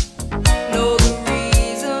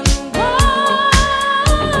why.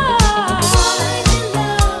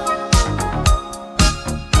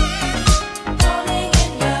 Falling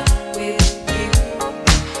in love with you.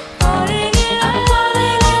 Falling in love.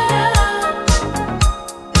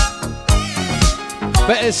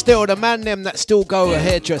 Better still, the man them that still go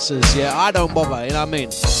hairdressers, yeah, I don't bother, you know what I mean?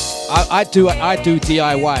 I do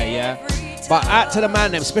DIY, yeah. But out to the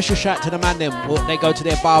man them, special shout to the man them, they go to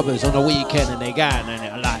their barbers on the weekend and they go and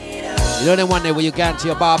they're like, you know, the one day where you go to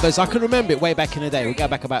your barbers. I can remember it way back in the day. We go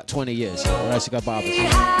back about 20 years when I used to go barbers.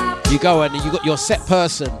 You go and you got your set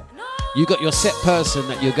person. You got your set person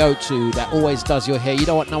that you go to that always does your hair. You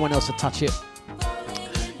don't want no one else to touch it.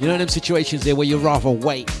 You know them situations there where you rather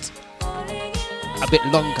wait a bit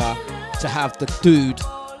longer to have the dude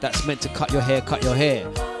that's meant to cut your hair.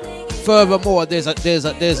 Furthermore, there's a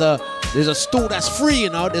stool that's free, you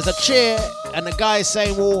know. There's a chair, and the guy's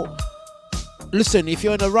saying, "Well, listen, if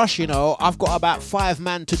you're in a rush, you know, I've got about 5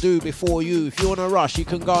 man to do before you. If you're in a rush, you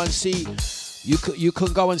can go and see, you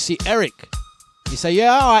can go and see Eric." You say,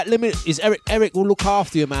 "Yeah, all right. Is Eric? Eric will look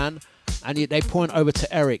after you, man." And they point over to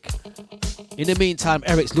Eric. In the meantime,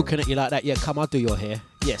 Eric's looking at you like that. "Yeah, come, I'll do your hair.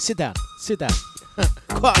 Yeah, sit down.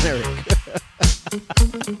 Go on, Eric."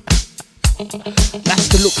 That's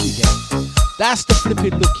the look you get. That's the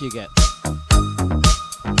flipping look you get.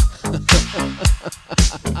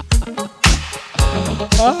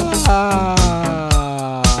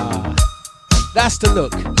 That's the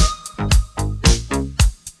look.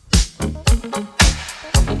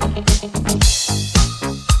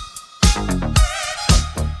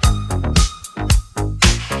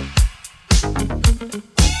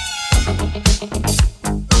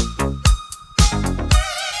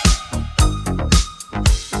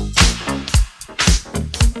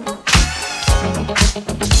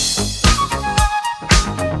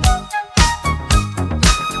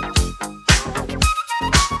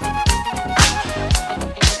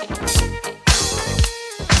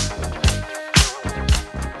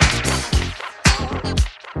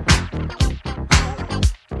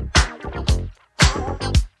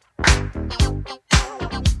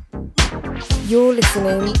 You're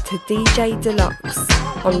listening to DJ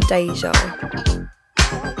Dlux on Deja.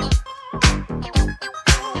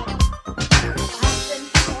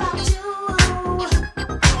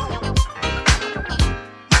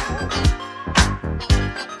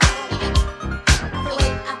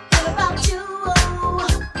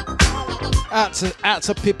 Out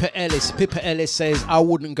to Pippa Ellis. Pippa Ellis says, I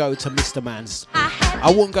wouldn't go to Mr. Man's.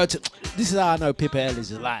 I wouldn't go to... This is how I know Pippa Ellis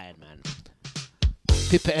is lying, man.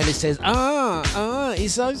 Pippa Ellis says,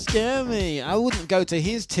 he's so scary. I wouldn't go to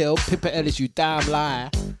his till. Pippa Ellis, you damn liar.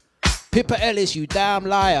 Pippa Ellis, you damn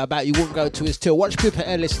liar about you wouldn't go to his till. Watch Pippa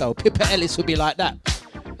Ellis, though. Pippa Ellis will be like that.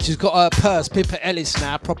 She's got her purse. Pippa Ellis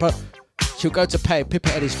now, proper... She'll go to pay.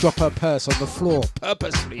 Pippa Ellis drop her purse on the floor.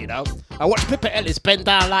 Purposely, you know. I watch Pippa Ellis bend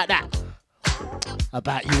down like that.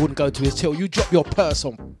 About you wouldn't go to his till. You drop your purse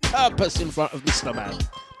on purpose in front of Mr. Man.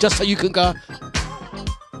 Just so you can go.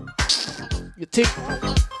 You think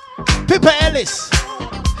Pippa Ellis.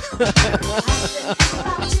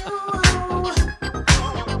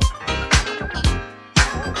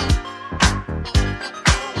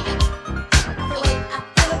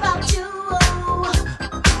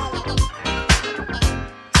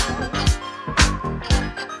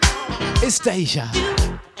 It's Deja.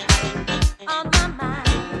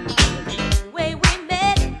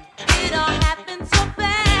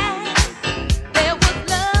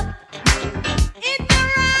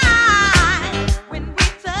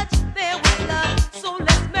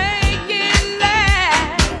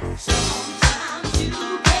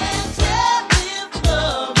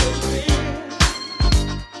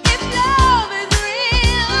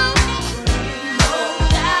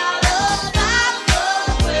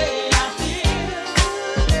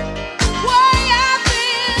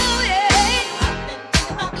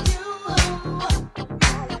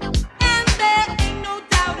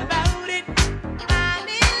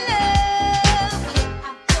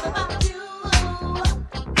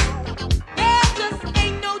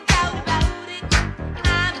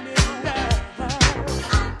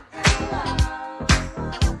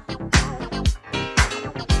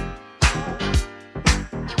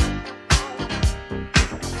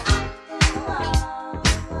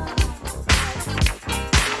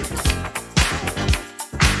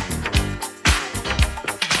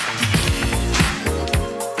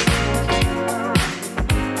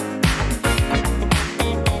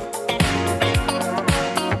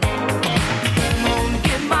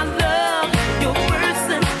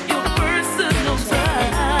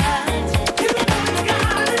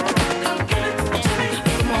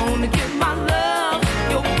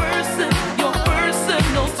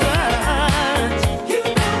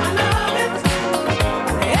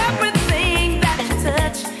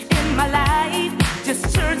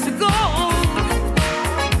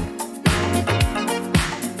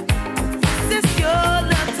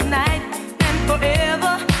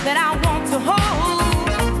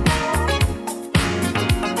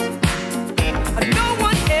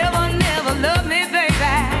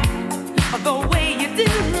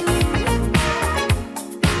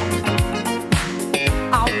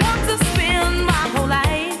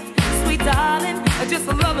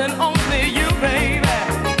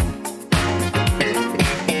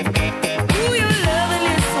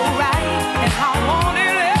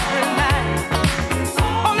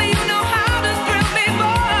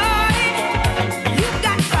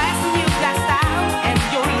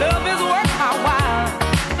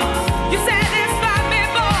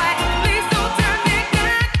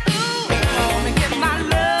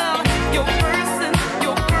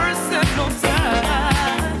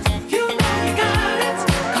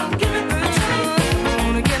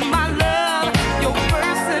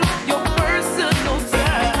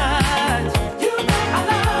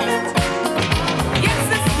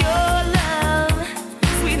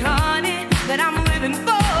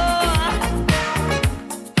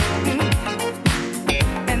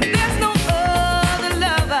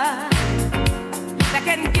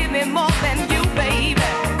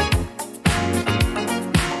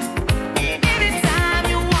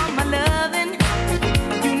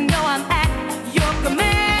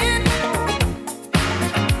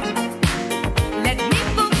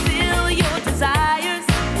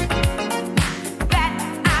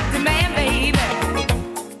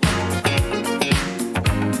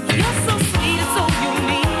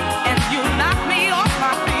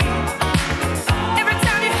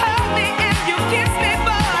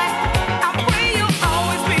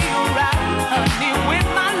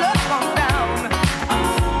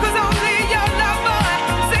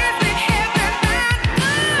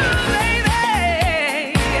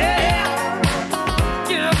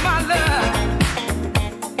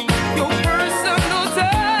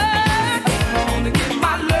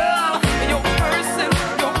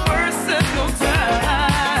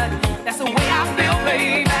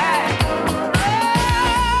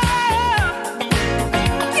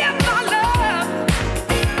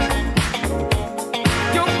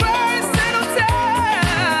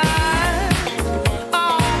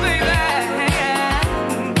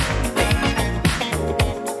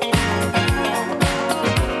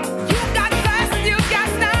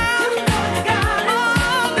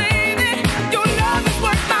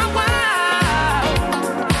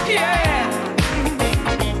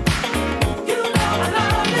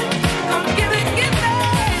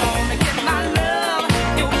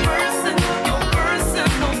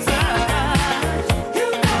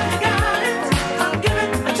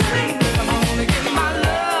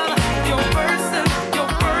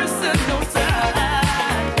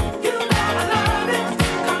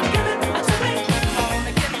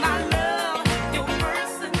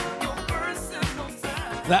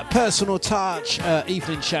 That personal touch,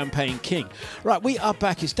 Evening Champagne King. Right, we are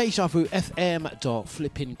back. It's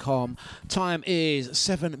dejavufm.flipping.com. Time is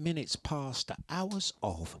 7 minutes past the hours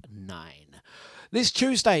of 9. This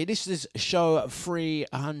Tuesday, this is show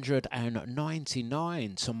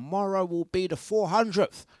 399. Tomorrow will be the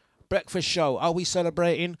 400th breakfast show. Are we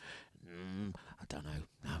celebrating? I don't know.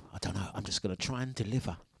 No, I don't know. I'm just going to try and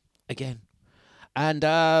deliver again. And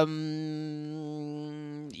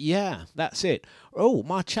yeah, that's it. Oh,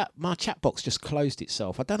 my chat box just closed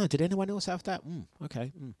itself. I don't know. Did anyone else have that?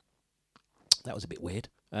 Okay. That was a bit weird.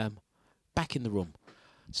 Back in the room.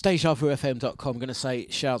 dejavufm.com. I'm going to say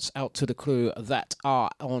shouts out to the crew that are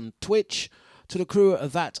on Twitch, to the crew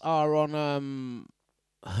that are on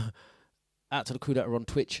out to the crew that are on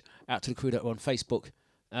Twitch, out to the crew that are on Facebook.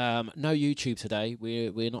 No YouTube today.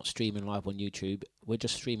 We're not streaming live on YouTube. We're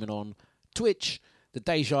just streaming on Twitch, the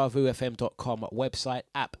dejavufm.com website,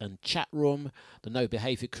 app and chat room, the No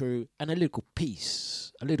Behaviour crew, and a little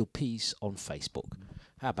piece on Facebook.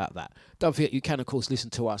 How about that? Don't forget you can of course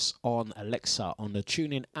listen to us on Alexa, on the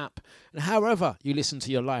TuneIn app, and however you listen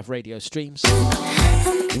to your live radio streams,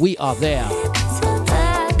 we are there.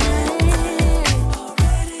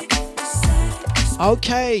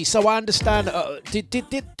 Okay, so I understand. Did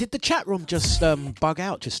the chat room just bug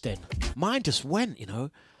out just then? Mine just went, you know.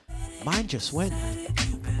 Mine just went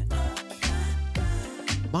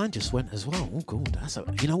as well. Oh god,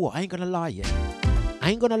 you know what? I ain't gonna lie yet.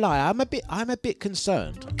 I'm a bit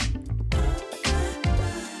concerned.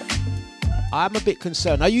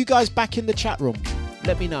 Are you guys back in the chat room?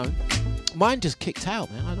 Let me know. Mine just kicked out,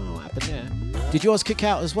 man. I don't know what happened there. Did yours kick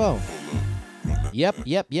out as well? Yep.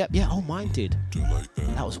 Yeah. Oh, mine did.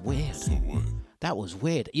 That was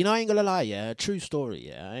weird. You know, I ain't gonna lie, yeah. True story,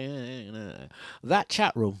 yeah. That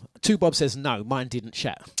chat room. Two Bob says no, mine didn't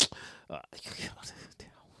chat.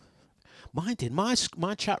 Mine did. My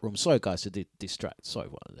chat room. Sorry, guys, to distract. Sorry,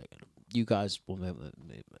 you guys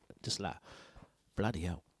just laugh. Bloody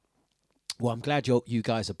hell. Well, I'm glad you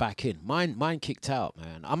guys are back in. Mine kicked out,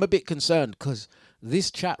 man. I'm a bit concerned because this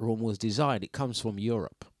chat room was designed. It comes from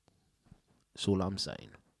Europe. That's all I'm saying.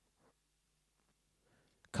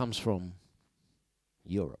 Comes from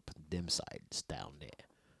Europe, them sides down there.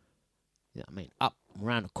 You know what I mean? Up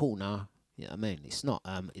around the corner. You know what I mean? It's not.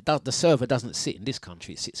 The server doesn't sit in this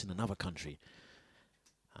country. It sits in another country.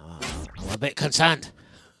 I'm a bit concerned.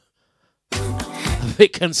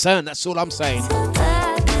 That's all I'm saying.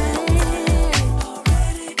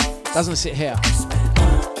 Doesn't sit here.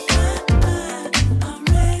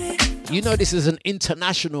 You know this is an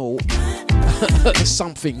international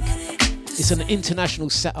something. It's an international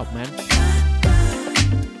setup, man.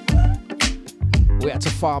 We had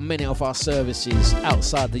to file many of our services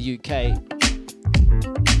outside the UK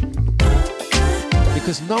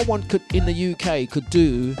because no one in the UK could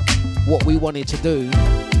do what we wanted to do.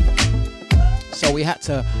 So we had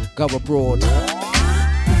to go abroad,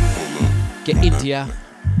 get India,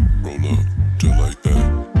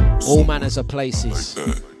 all manners of places.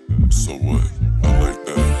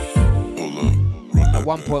 At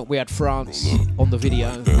one point we had France on the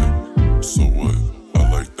video.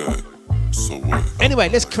 Anyway,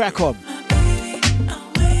 let's crack on.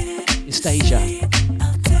 It's Deja.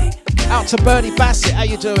 Out to Bernie Bassett, how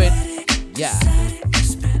you doing? Yeah.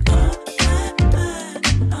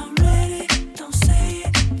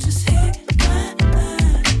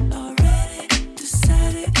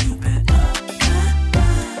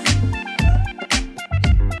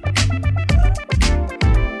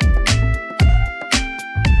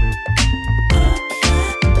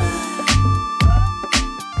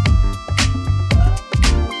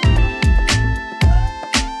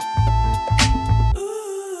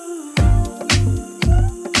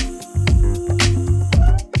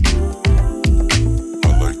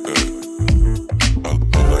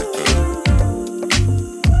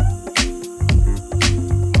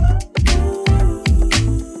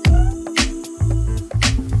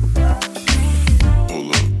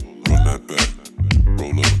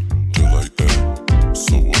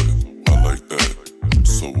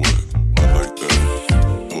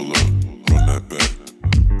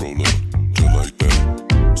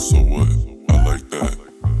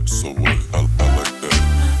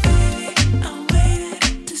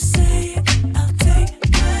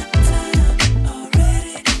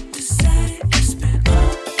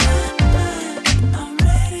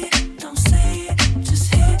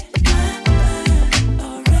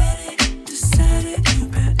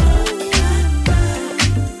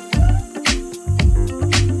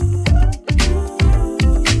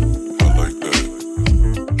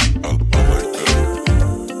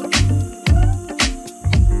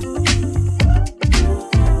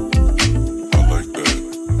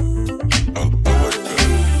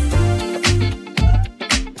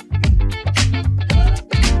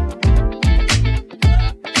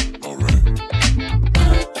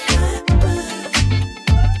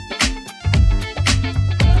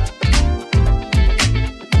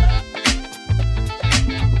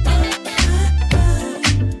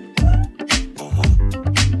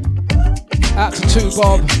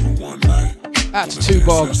 Out to Two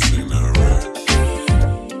Bob. Out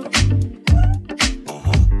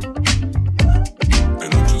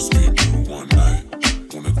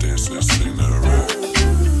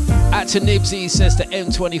to Nibsy, says the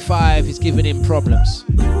M25 is giving him problems.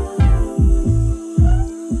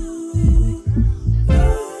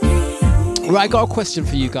 Right, I got a question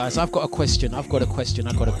for you guys. I've got a question for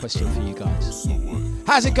you guys.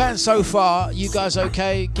 How's it going so far? You guys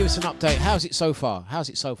okay? Give us an update. How's it so far? Are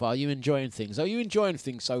you enjoying things?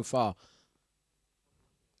 So far?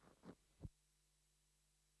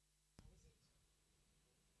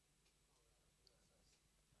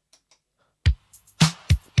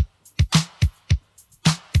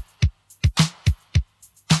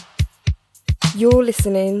 You're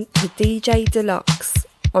listening to DJ Dlux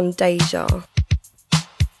on Deja.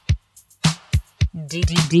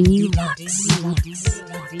 Dlux.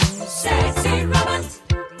 Sexy robot.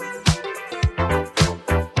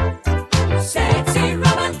 Sexy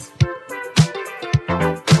robot.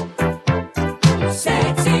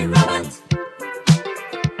 Sexy robot.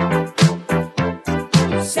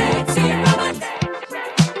 Sexy robot.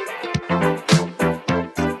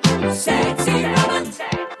 Sexy robot.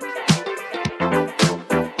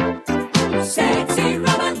 Sexy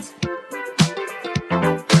robot.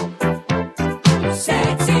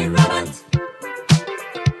 Sexy robot.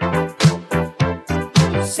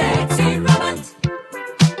 Sexy robot.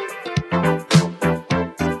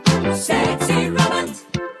 Sexy robot.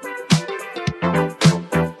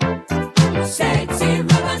 Sexy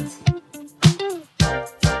robot.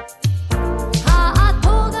 ハー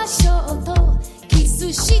トがショートキ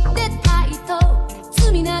スしてタイト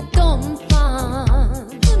罪なドンファン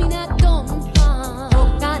罪なドンファン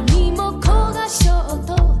他にも子がショー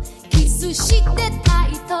トキスしてタ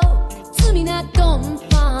イト罪なドンフ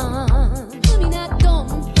ァン罪なドン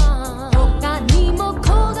ファン他にも子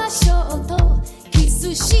がショートキ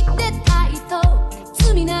スしてタイト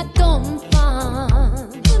罪なドンファ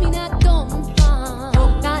ン罪なドンファン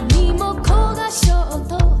他にも子がショー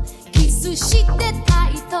トキスしてタ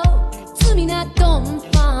イト罪なドンフ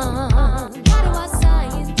ァン彼はサイ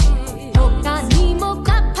エンティ他にも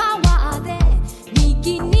パワーで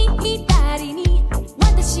右に左に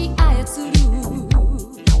私操る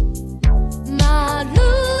まる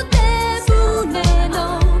で船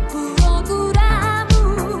のプログラム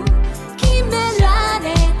決めら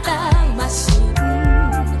れたマシン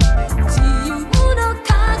自由の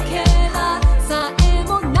かけらさえ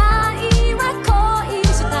もないわ恋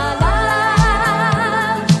したら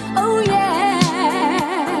Oh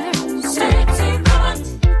yeah Sexy robot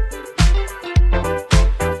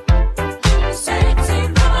Sexy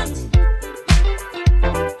robot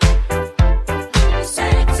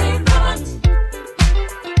Sexy robot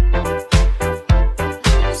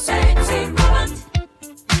Sexy robot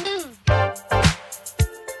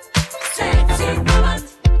Sexy robot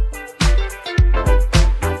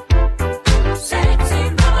Sexy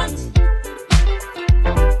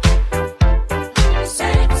robot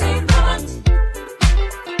Sexy robot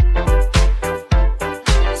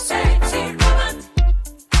Sexy robot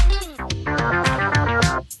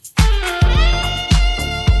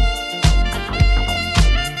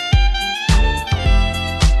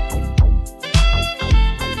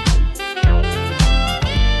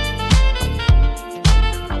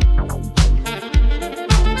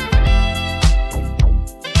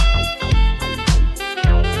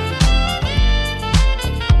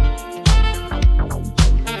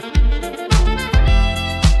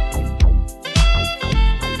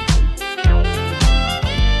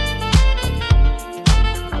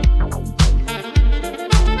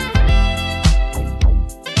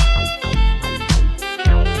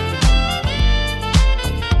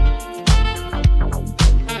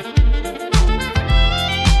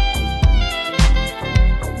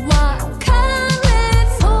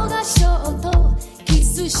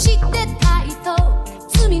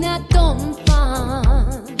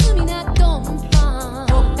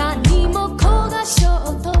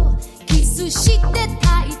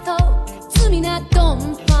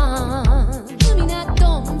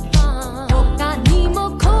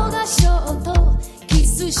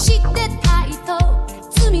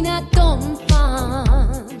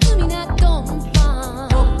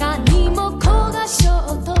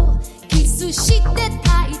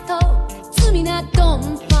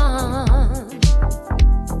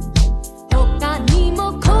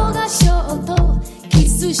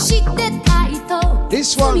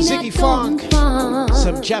This one, Ziggy Funk,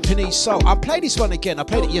 some Japanese soul. I played this one again. I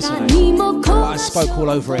played it yesterday, but I spoke all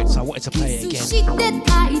over it, so I wanted to play it again.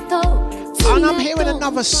 And I'm hearing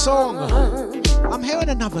another song I'm hearing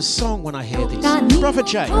another song when I hear this. Brother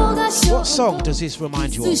J, what song does this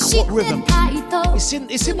remind you of? What rhythm?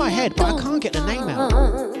 It's in my head, but I can't get the name out.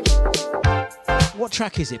 What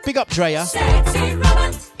track is it? Big up Drea.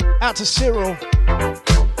 Out to Cyril. Out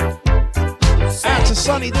to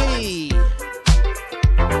Sonny D.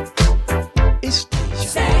 It's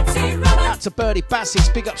Deja. Out to Birdie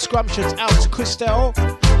Bassett. Big up Scrumptious. Out to Christelle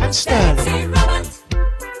and Sterling.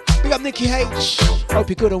 Big up Nikki H. Hope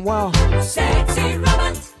you're good and well. Sexy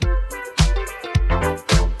romance.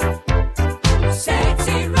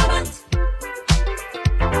 Sexy romance.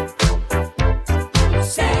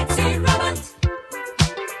 Sexy romance.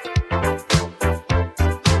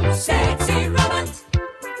 Sexy romance.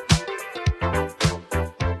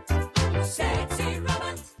 Sexy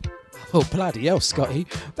romance. Oh, bloody hell, Scotty.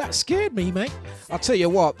 That scared me, mate. I'll tell you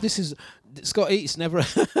what, this is... Scotty, it's never...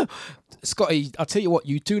 Scotty, I'll tell you what,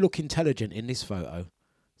 you do look intelligent in this photo.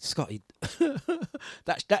 Scotty,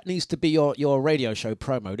 that needs to be your radio show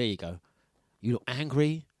promo. There you go. You look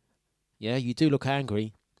angry. Yeah, you do look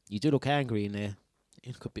angry. You do look angry in there.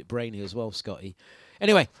 You look a bit brainy as well, Scotty.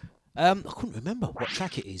 Anyway, I couldn't remember what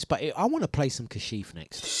track it is, but I want to play some Kashif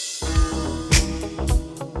next.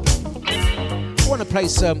 I want to play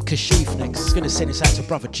some Kashif next. It's going to send us out to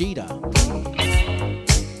Brother Jida.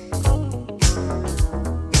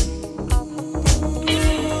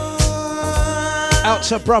 Out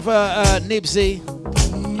to Brother Nibsy.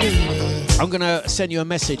 I'm going to send you a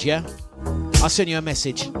message, yeah? I'll send you a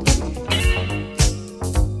message.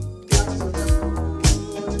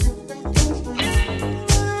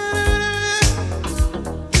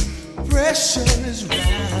 Pressure is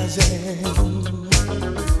rising.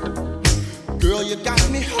 Girl, you got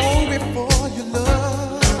me hungry for your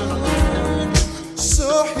love.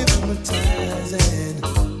 So hypnotizing.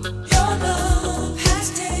 Your love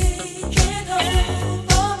has taken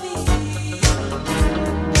over me.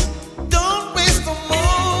 Don't waste a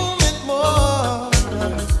moment more.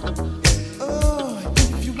 Oh,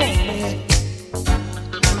 if you want me.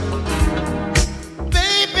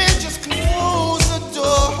 Baby, just close the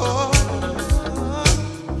door.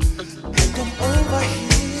 And come over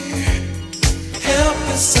here. Help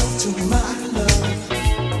yourself to my love.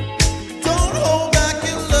 Don't hold back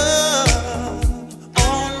your love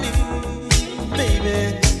on me, baby.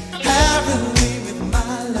 Have your way with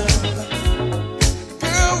my love.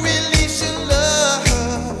 Girl, release your love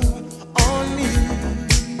on me.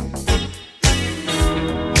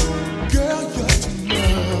 Girl, you're too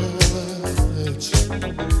much.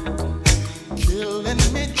 Killing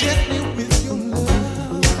me gently with your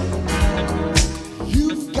love.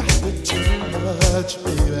 You've got the touch,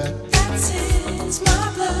 baby. That sends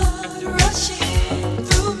my blood rushing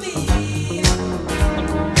through me.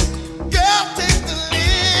 Girl, take the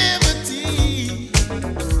liberty.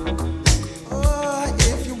 Oh,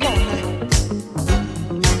 if you want it.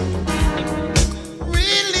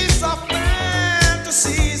 Release our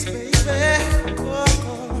fantasies, baby.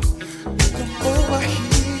 Oh, come over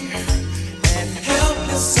here and help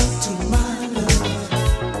yourself to my love.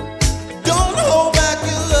 Don't hold back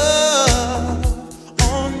your love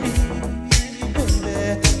on me,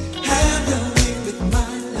 baby.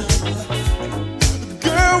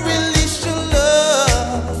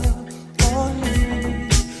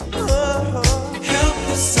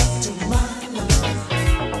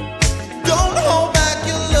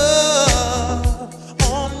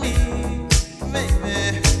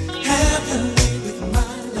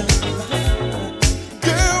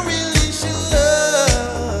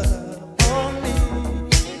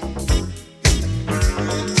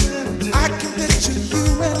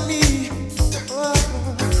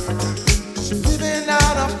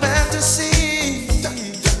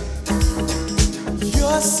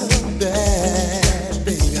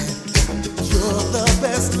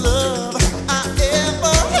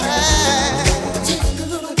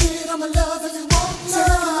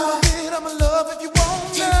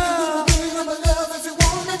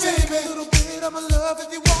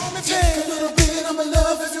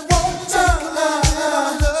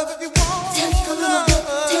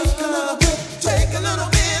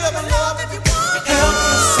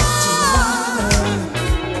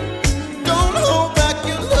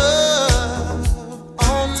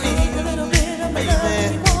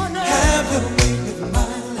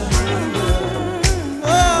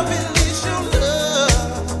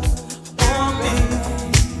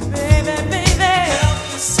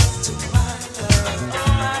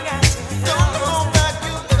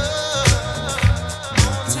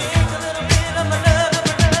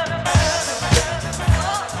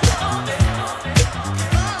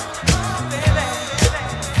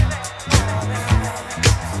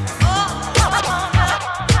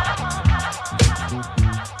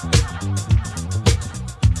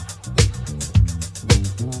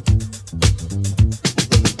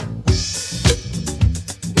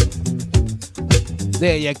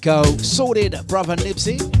 There you go. Sorted, brother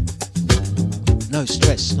Nipsey. No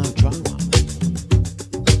stress, no drama.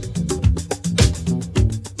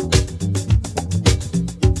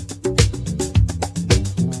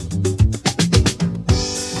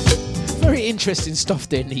 Very interesting stuff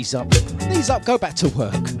there, Knees Up. Knees Up, go back to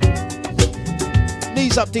work.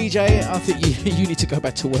 Knees Up, DJ, I think you need to go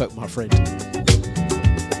back to work, my friend.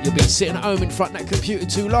 You've been sitting at home in front of that computer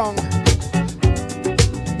too long.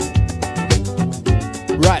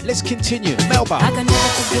 Right, let's continue. Melba. I can never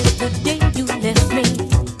forget the day you left me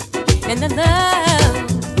and the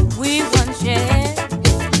love we once shared.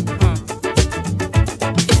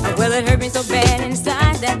 Well, it hurt me so bad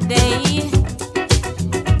inside that day.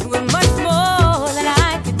 It was much more than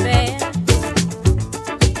I could bear.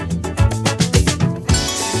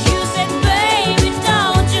 You said, baby,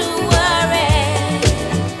 don't you worry.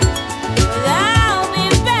 I'll be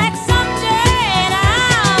back someday and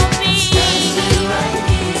I'll be right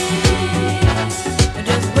here,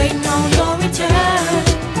 just waiting on your return.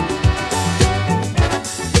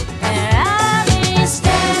 And I'll be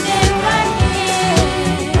standing right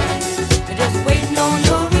here, just waiting on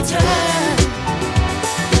your return.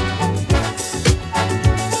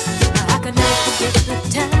 I could never forget the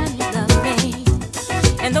time you loved me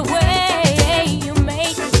and the way you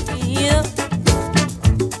made me feel.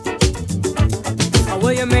 Oh,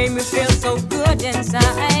 well, you made me feel so good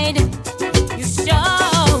inside. You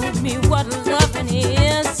showed me what loving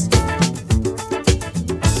is.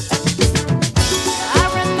 I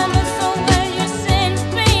remember so well you said,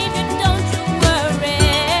 baby, don't you worry.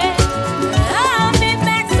 I'll be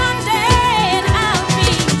back someday and I'll be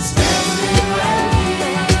standing right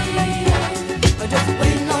here, just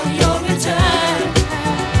waiting on your return.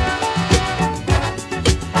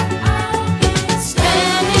 I'll be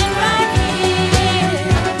standing right here,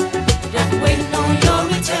 just waiting on your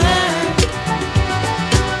return.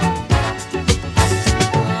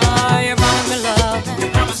 Oh, you promised me loving. You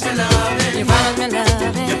promised me loving. You promised me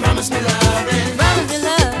loving. You promised me loving. You promised me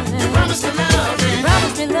loving. You promised me loving. You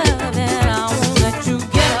promised me loving. I won't let you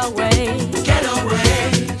get away. Get away.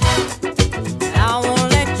 I won't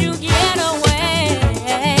let you get away.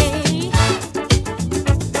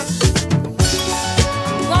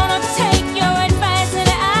 I'm gonna take your advice and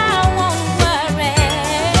I won't worry,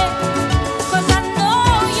 'cause I know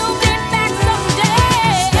you'll be back someday.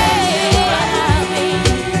 I'll be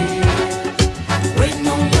waiting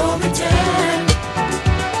on your return.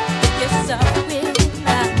 Yes, I will.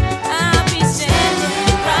 I'll be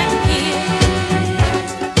standing right here,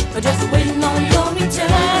 just waiting on your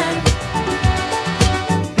return.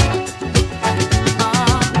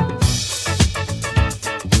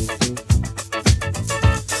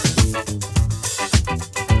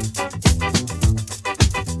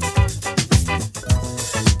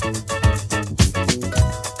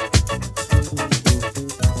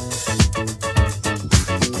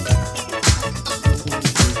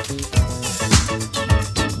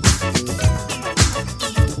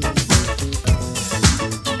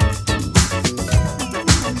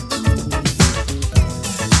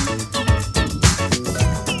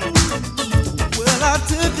 Well, I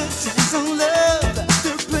took a chance on love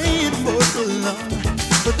after playing for so long.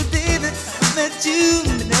 But the day that I met you,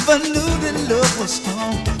 never knew that love was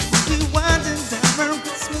strong. We winding down around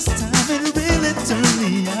Christmas time, it really turned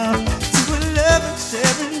me on to a love and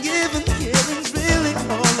sharing, giving, caring's really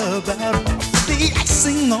all about. The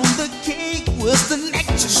icing on the cake was the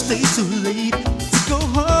night you stayed too late to go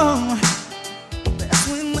home. That's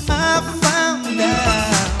when I found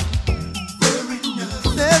out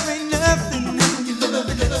there ain't nothing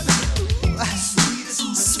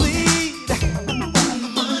sweet,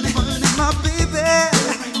 my baby.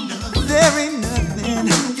 There ain't nothing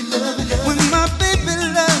when my baby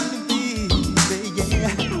loves me,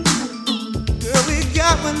 yeah. Girl, we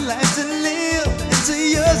got one life to live, and to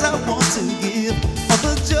yours I want to give all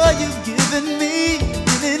the joy you've given me.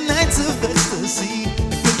 Many nights of ecstasy,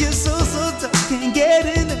 girl, you're so tough, can't get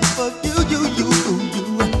enough of you.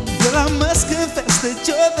 Girl, I must confess that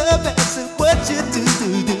you're the best at what you do.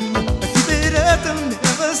 Keep it up, don't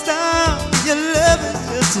never stop. Your love is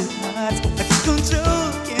just too hot. I can't control,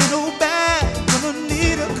 can't hold back. Gonna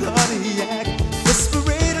need a cardiac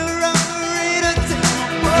respirator, operator, take my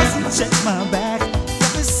pulse and check my back.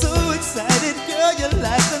 Got me so excited, girl, you're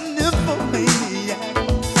like a nymphomaniac.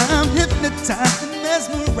 I'm hypnotized and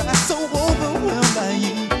mesmerized, so overwhelmed by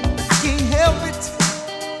you. I can't help it.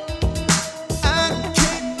 I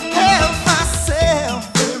can't help myself.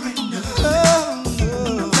 Oh, no.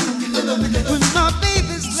 When my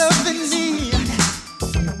baby's loving me,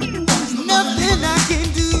 there's nothing I can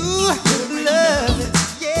do. Love it,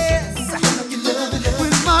 yes.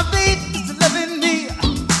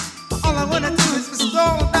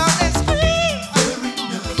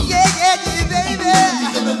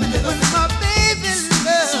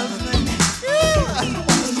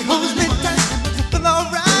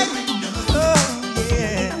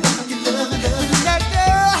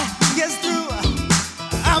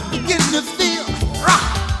 making you feel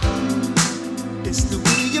right. It's the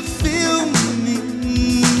way you feel me,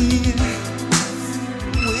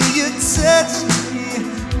 the way you touch me.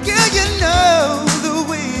 Girl, you know the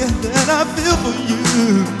way that I feel for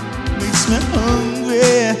you makes me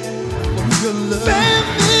hungry for your love.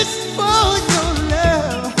 Famished for your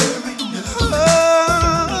love.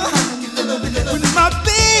 Oh, when my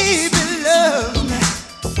baby loves me.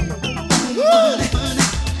 Woo.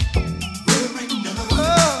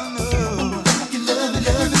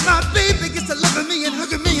 My baby gets to loving me and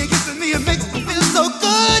hugging me and kissing me. It makes me feel so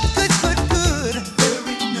good, good, good, good.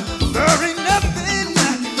 There ain't nothing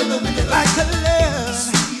like her love.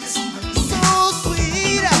 So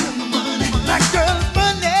sweet, that girl's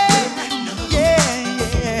money.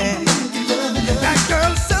 Yeah, yeah. That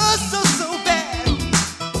girl's so, so, so bad.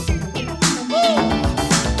 Woo.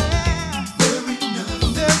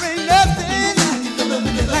 There ain't nothing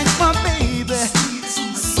like my baby.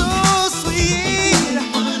 So sweet.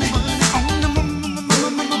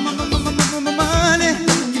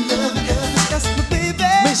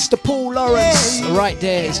 Mr. Paul Lawrence, right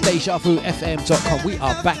there. It's dejavufm.com. We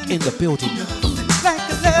are back in the building.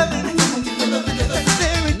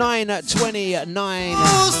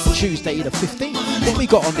 9:29, Tuesday the 15th. What we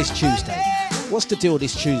got on this Tuesday? What's the deal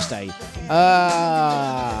this Tuesday?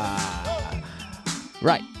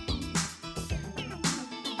 Right.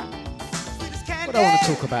 What I want to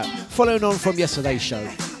talk about, following on from yesterday's show,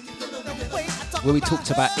 where we talked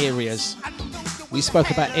about areas. We spoke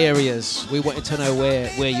about areas. We wanted to know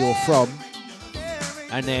where you're from,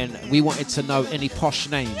 and then we wanted to know any posh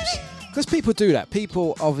names, because people do that.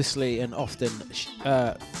 People obviously and often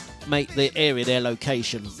make the area their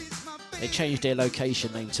location. They change their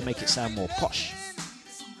location name to make it sound more posh.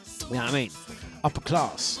 You know what I mean? Upper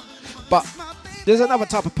class. But there's another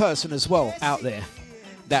type of person as well out there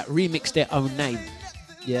that remix their own name.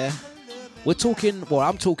 Yeah, I'm talking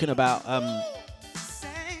about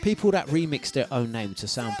people that remix their own name to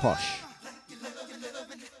sound posh.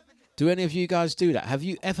 Do any of you guys do that? Have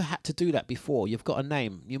you ever had to do that before? You've got a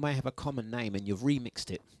name, you may have a common name, and you've remixed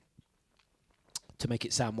it to make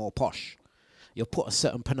it sound more posh. You'll put a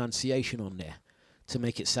certain pronunciation on there to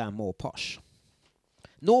make it sound more posh.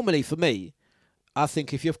 Normally for me, I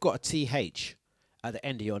think if you've got a TH at the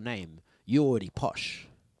end of your name, you're already posh.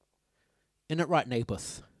 Isn't it right,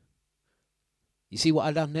 Naboth? You see what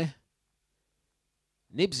I done there?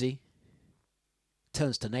 Nibsy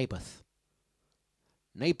turns to Naboth.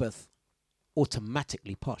 Naboth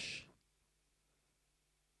automatically posh.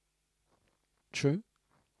 True?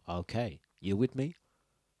 Okay, you with me?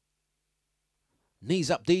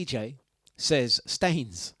 Knees Up DJ says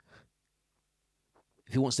Stains.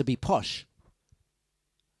 If he wants to be posh,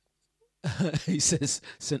 he says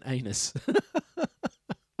St. Anus.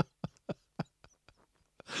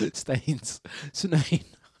 Stains. St.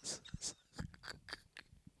 Anus.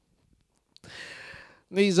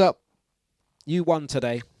 Knees Up. You won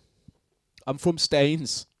today. I'm from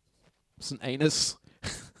Stains. St. Anus.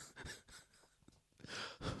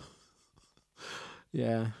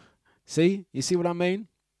 Yeah. See? You see what I mean?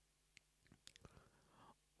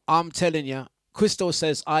 I'm telling you. Crystal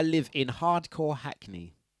says, I live in hardcore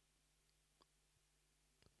Hackney.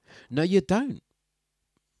 No, you don't.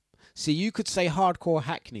 See, you could say hardcore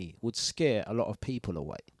Hackney would scare a lot of people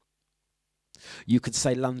away. You could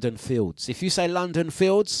say London Fields. If you say London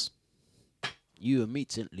Fields, you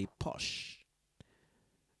immediately posh.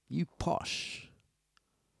 You posh.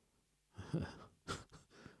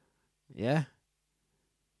 Yeah?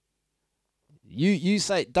 You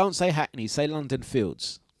say, don't say Hackney, say London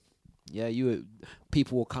Fields. Yeah,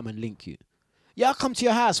 people will come and link you. Yeah, I'll come to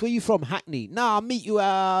your house. Where you from? Hackney. No, I'll meet you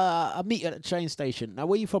at the train station. Now,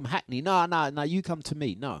 where you from? Hackney. No, you come to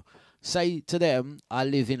me. No. Say to them, I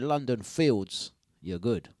live in London Fields. You're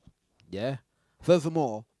good. Yeah?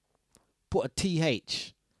 Furthermore, put a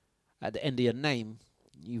TH at the end of your name,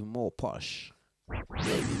 even more posh.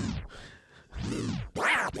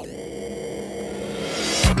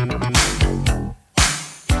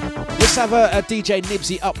 Let's have a DJ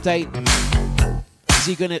Nibsy update.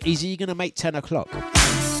 Is he gonna make 10 o'clock?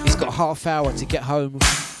 He's got half hour to get home.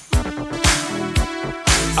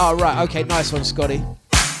 Oh, right, okay, nice one, Scotty.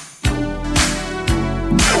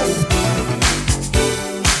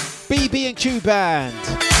 BB&Q Band.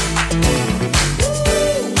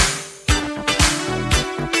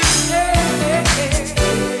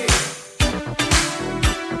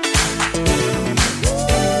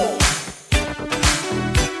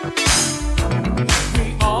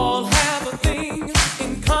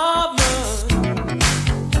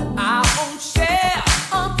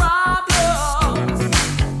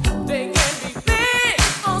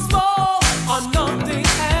 Small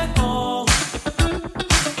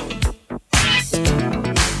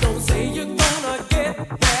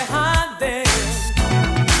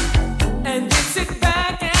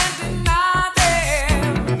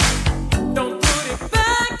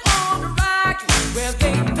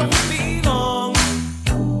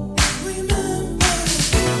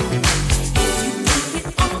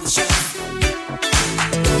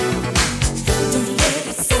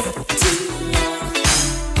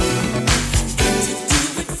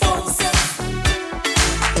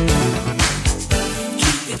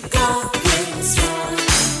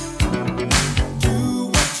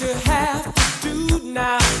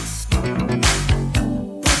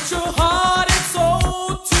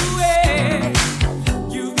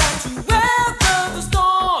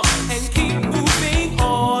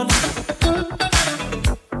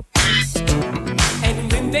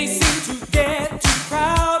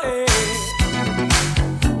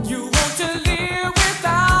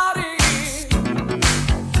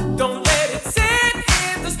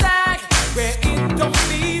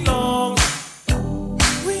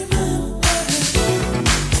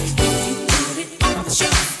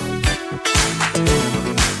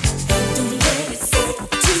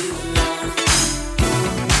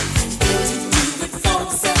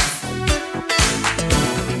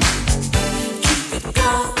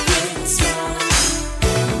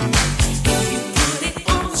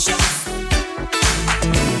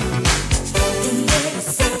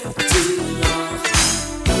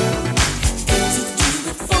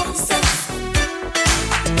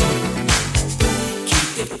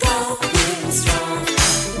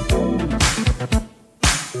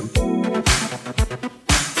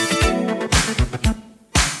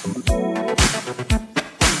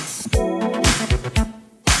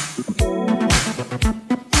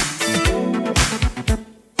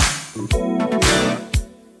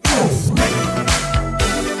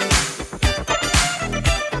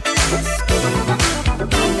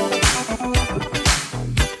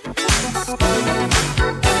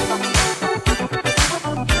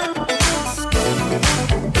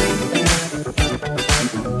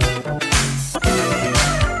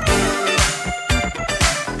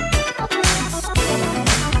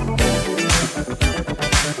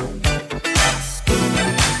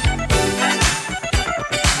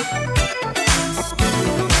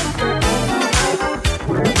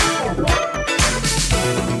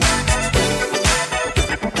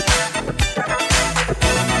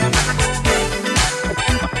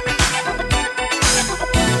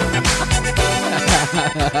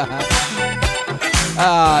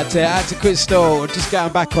I had to Crystal, just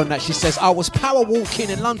going back on that, she says, I was power walking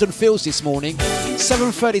in London Fields this morning,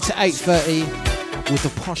 7:30 to 8:30, with the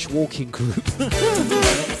Posh Walking Group.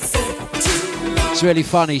 It's really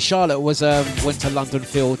funny. Charlotte was went to London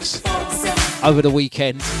Fields over the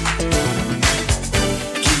weekend.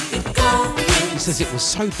 He says it was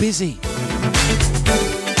so busy.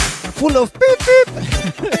 Full of beep beep.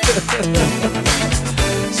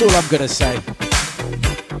 That's all I'm going to say.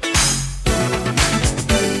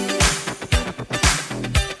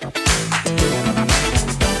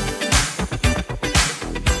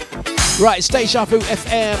 Right, it's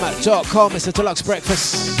dejavufm.com. It's the Dlux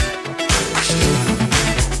Breakfast.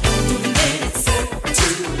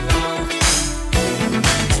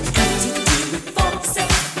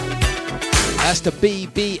 That's the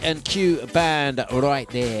BB&Q band right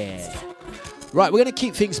there. Right, we're going to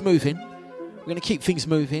keep things moving.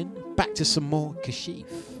 Back to some more Kashif.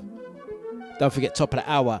 Don't forget, top of the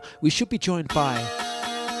hour, we should be joined by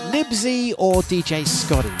Nibsy or DJ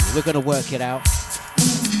Scotty. We're going to work it out.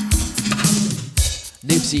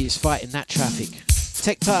 Nibsy is fighting that traffic.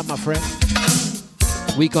 Take time, my friend.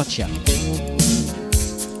 We got ya.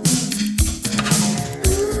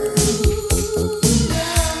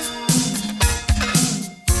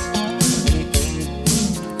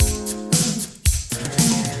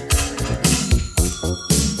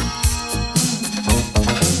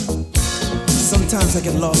 Sometimes I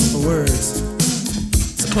get lost for words.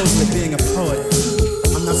 Supposedly being a poet,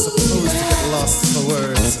 I'm not supposed to get lost for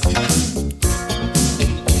words.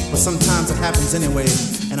 But sometimes it happens anyway,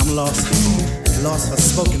 and I'm lost for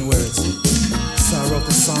spoken words. So I wrote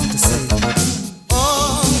this song to say,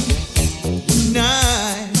 all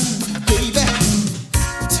night, baby,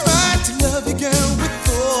 tried to love you, girl, with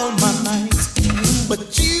all my might,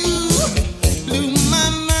 but you blew my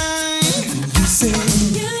mind. You said,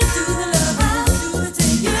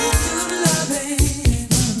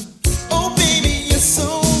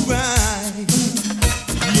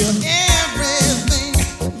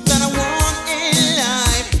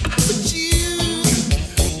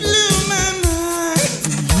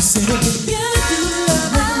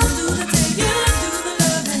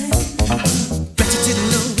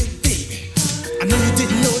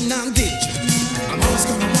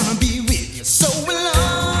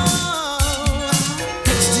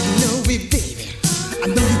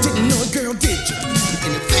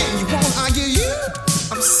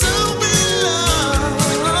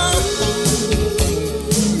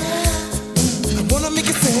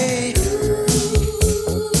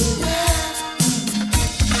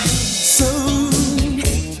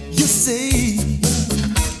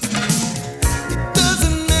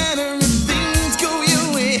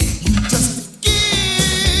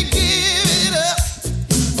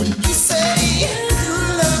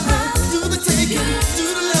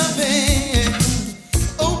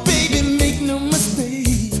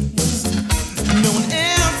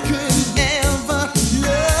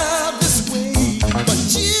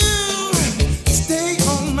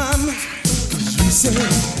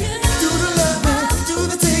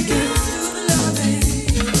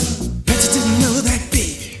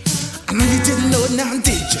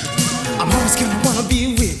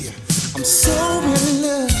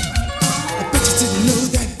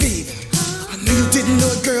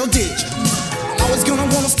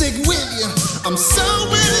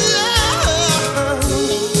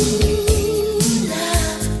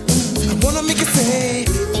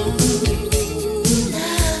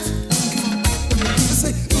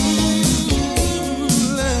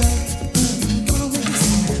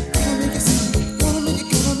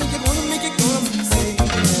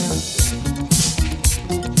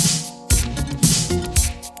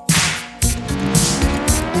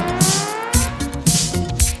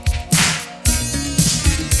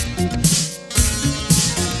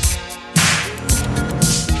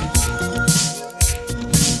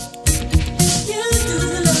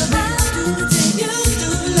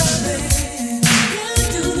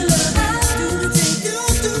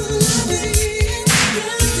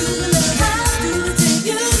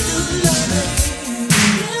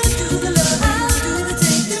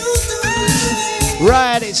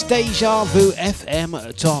 dejavufm.com.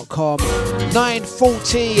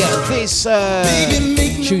 9:40 this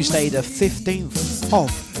Tuesday the 15th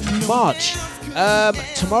of March.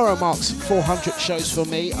 Tomorrow marks 400 shows for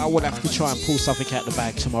me. I will have to try and pull something out the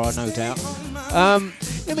bag tomorrow, no doubt. In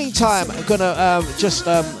the meantime, I'm gonna just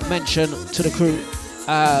mention to the crew,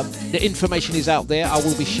 the information is out there. I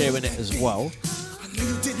will be sharing it as well.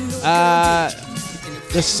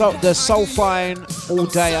 The Soulfine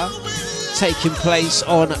All-Dayer taking place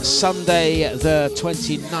on Sunday the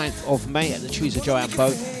 29th of May at the Choose a Joanne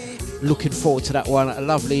Boat. Looking forward to that one. A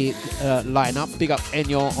lovely lineup. Big up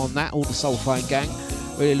Enyo on that, all the Soulfine gang.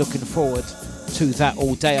 Really looking forward to that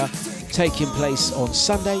all dayer, taking place on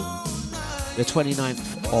Sunday, the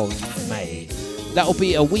 29th of May. That will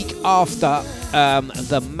be a week after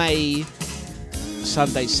the May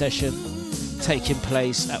Sunday session taking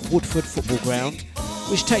place at Woodford Football Ground,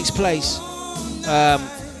 which takes place.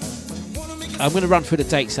 I'm going to run through the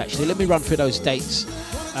dates actually. Let me run through those dates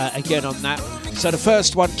again on that. So the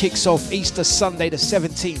first one kicks off Easter Sunday, the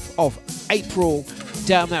 17th of April,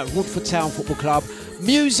 down at Woodford Town Football Club.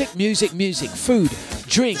 Music, food,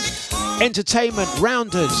 drink, entertainment,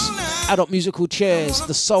 rounders, adult musical chairs,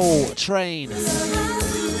 the Soul Train.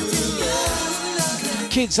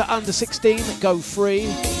 Kids are under 16, go free.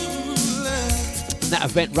 That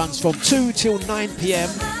event runs from 2 till 9 p.m.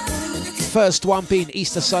 First one being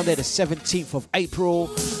Easter Sunday, the 17th of April.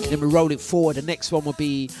 Then we roll it forward. The next one will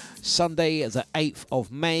be Sunday, the 8th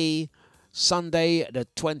of May. Sunday, the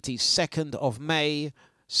 22nd of May.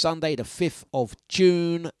 Sunday, the 5th of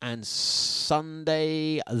June. And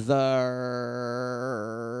Sunday, the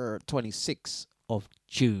 26th of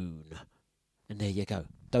June. And there you go.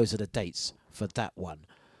 Those are the dates for that one.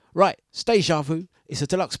 Right, it's Deja Vu. It's a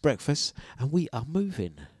deluxe breakfast. And we are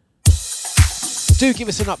moving. Do give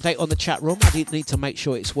us an update on the chat room. I need to make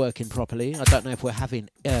sure it's working properly. I don't know if we're having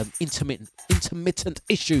intermittent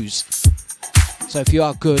issues. So if you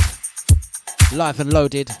are good, live and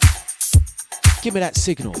loaded, give me that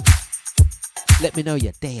signal. Let me know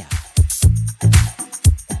you're there.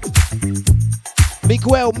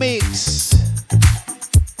 Miguel Mix.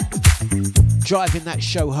 Driving that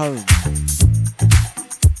show home.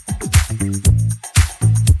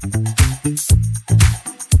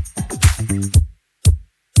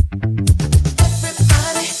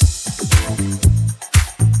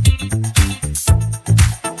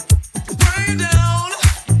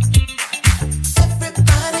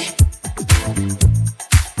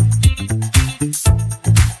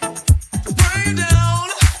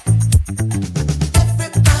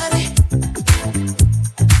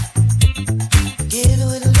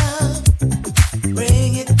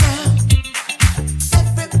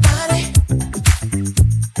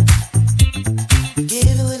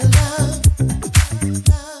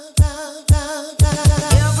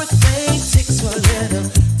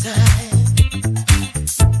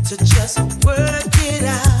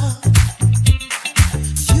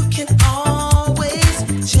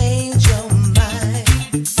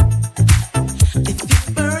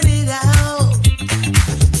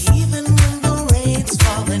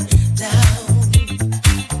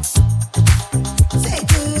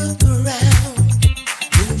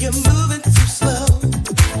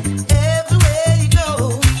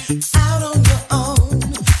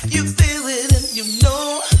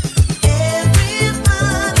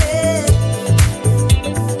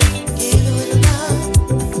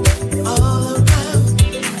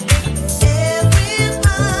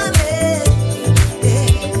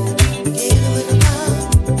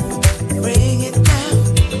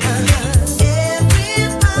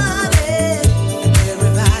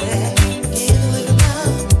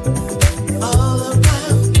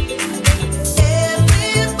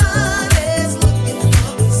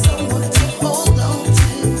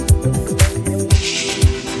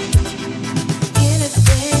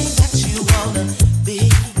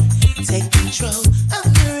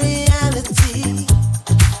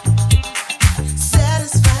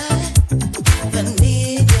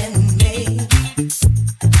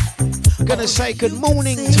 Say good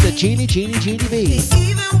morning to the Genie B.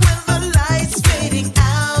 Even when the lights fading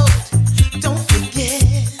out, don't forget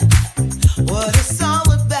what it's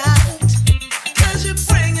all about. 'Cause you're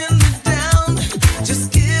bringing me down.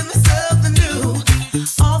 Just give me something new.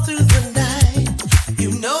 All through the night,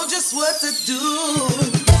 you know just what to do.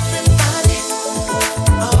 Everybody,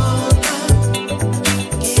 all around,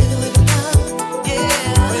 give it love,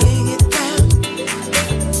 yeah, bring it down.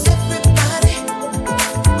 Everybody,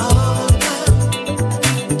 all around.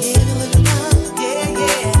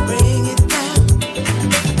 Yeah.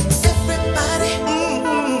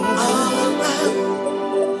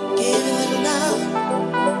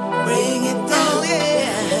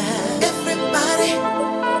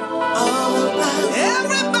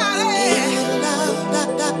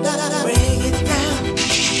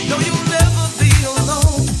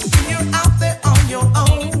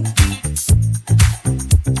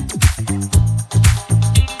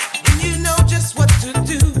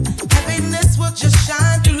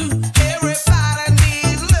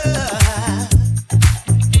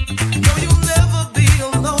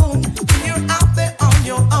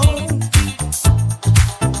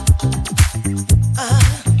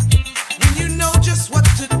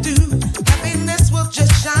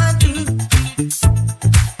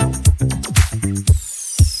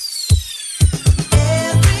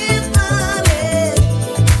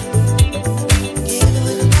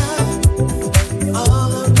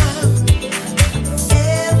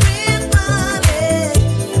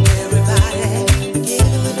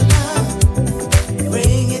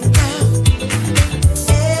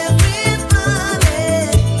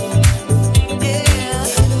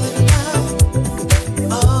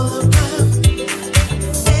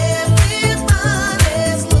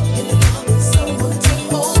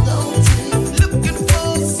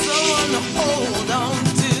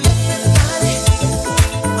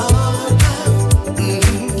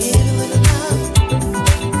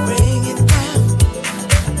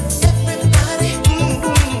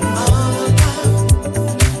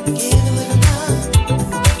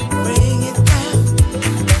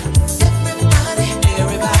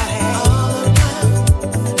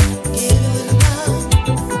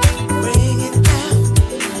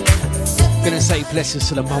 blessings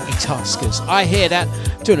to the multitaskers. I hear that.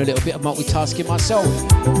 Doing a little bit of multitasking myself.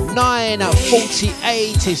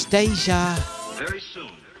 9:48 is Deja. Very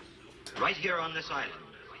soon, right here on this island,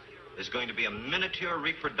 there's going to be a miniature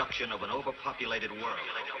reproduction of an overpopulated world.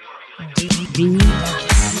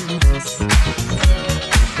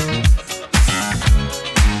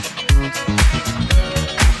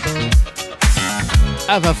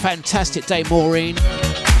 Have a fantastic day, Maureen.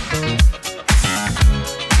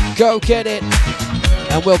 Go get it.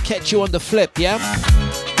 And we'll catch you on the flip, yeah?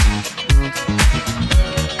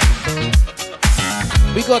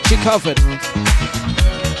 We got you covered.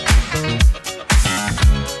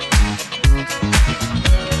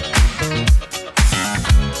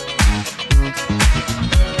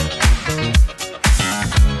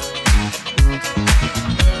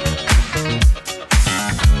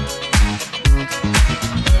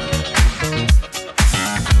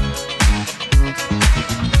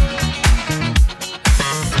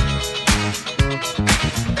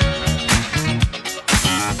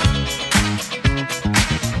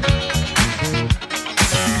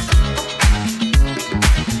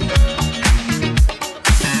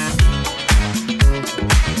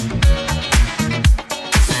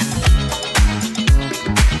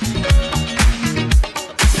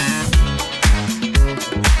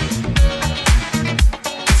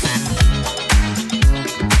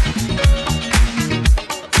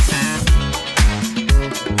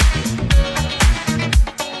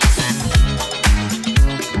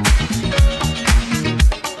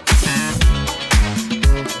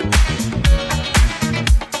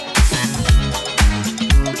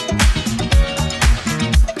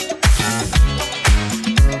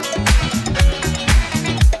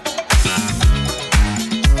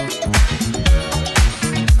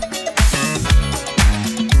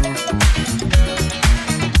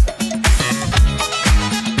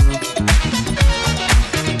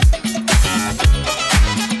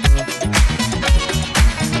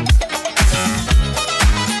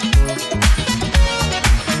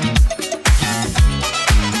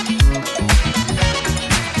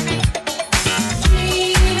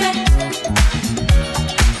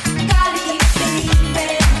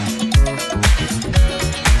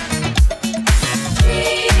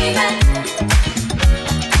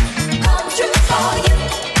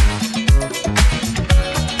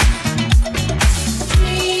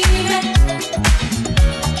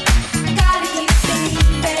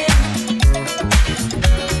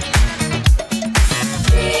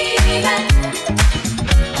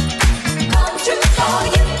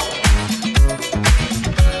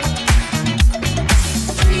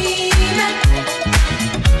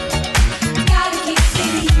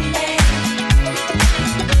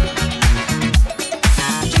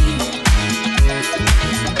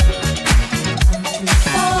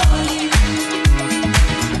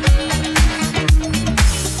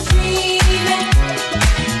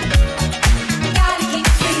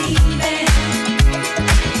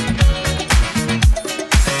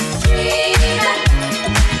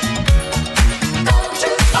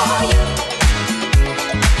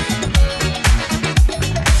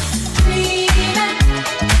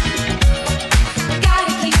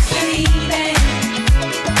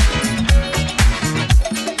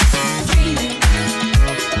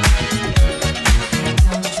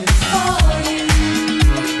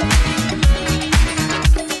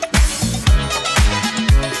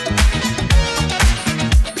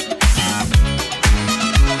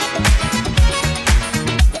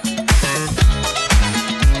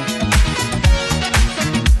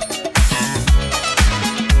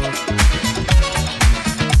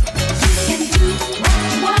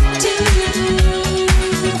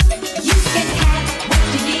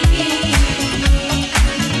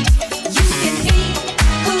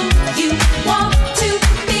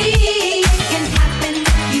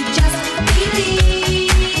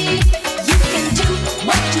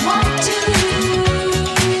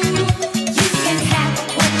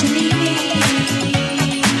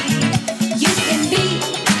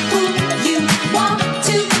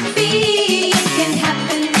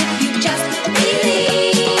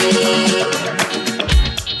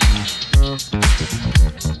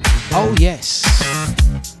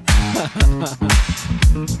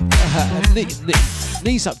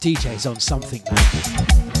 Knees Up DJ's on something, man.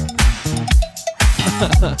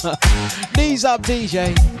 Knees Up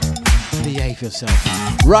DJ. Behave yourself.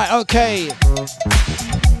 Right, okay.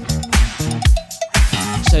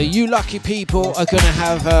 So you lucky people are going to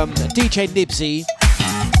have DJ Nibsy,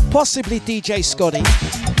 possibly DJ Scotty,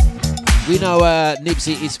 We know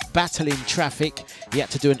Nibsy is battling traffic. He had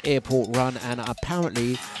to do an airport run, and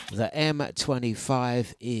apparently the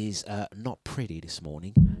M25 is not pretty this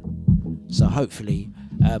morning. So hopefully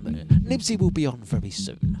Nibsy will be on very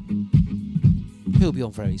soon. He'll be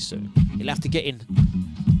on very soon. He'll have to get in,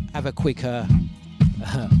 have a quick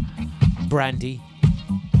brandy,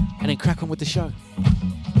 and then crack on with the show.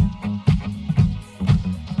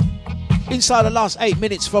 Inside the last 8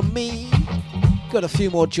 minutes from me. Got a few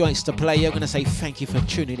more joints to play. I'm going to say thank you for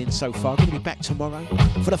tuning in so far. I'm going to be back tomorrow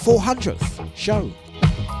for the 400th show.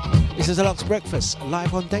 This is Dlux Breakfast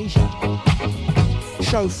live on Deja.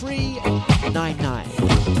 Show 399.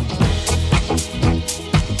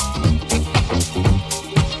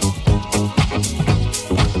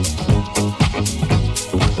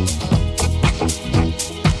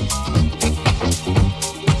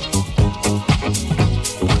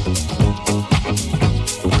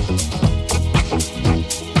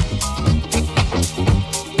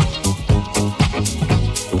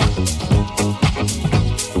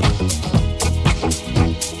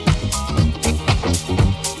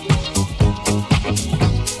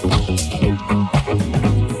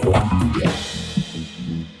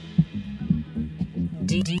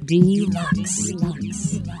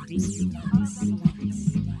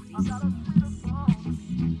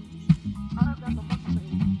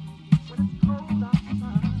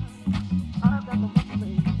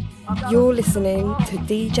 You're listening to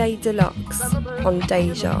DJ Dlux on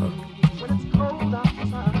Deja.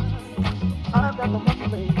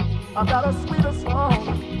 I've got a sweeter song.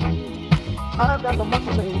 I've got the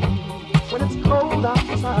money lady when it's cold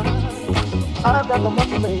outside. I've got the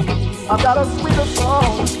money lady. I've got a sweeter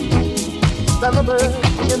song than the bird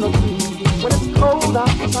in the tree when it's cold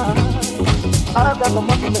outside. I've got the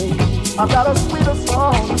money lady. I've got a sweeter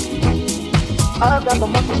song. I've got the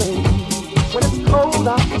money lady when it's cold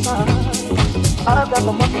outside. I've got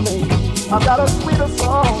the money lady. I've got a sweeter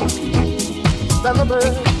song than the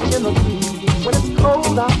bird in the tree when it's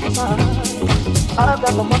cold outside. I've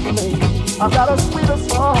got the money lady. I've got a sweeter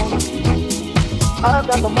song. I've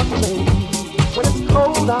got the money lady when it's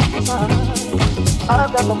cold outside.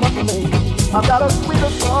 I've got the money lady. I've got a sweeter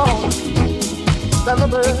song than the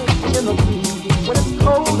bird in the tree when it's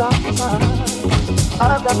cold outside.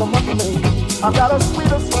 I've got the money lady. I've got a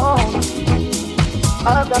sweeter song.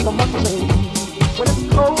 I've got the money lady when it's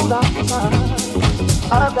cold outside.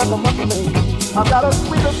 I've got the money lady. I've got a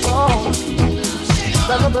sweeter song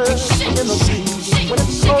than the bird in the tree when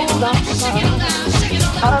it's cold outside.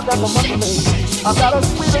 I've got the money lady. I've got a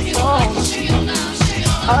sweeter song.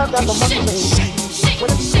 I've got the money lady when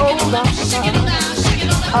it's cold outside.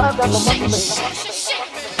 I've got the money lady.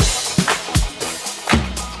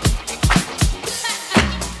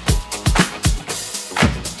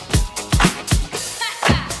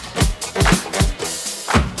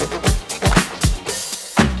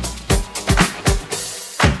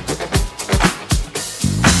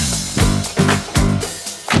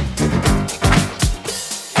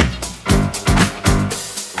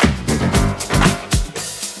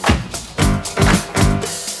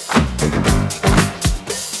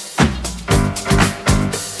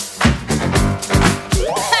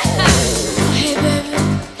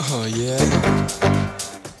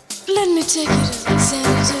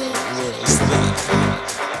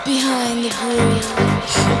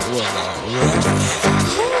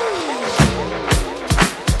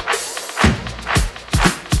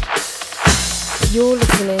 You're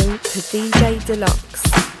listening to DJ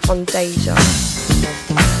Dlux on Deja.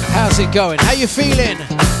 How's it going? How you feeling?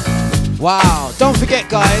 Wow, don't forget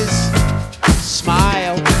guys,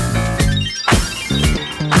 smile.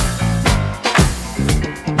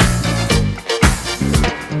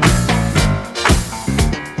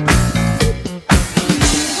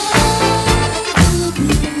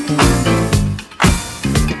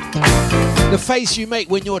 The face you make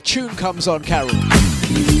when your tune comes on, Carol.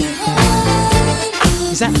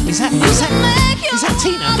 Is that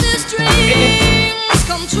Tina?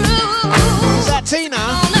 Is that Tina?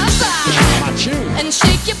 My tune. And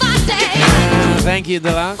shake your body. Thank you,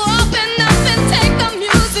 Dlux. Open up and take the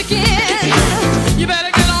music in. You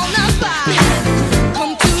better get on that bike.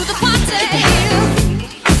 Come to the party.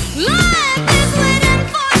 Life is waiting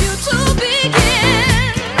for you to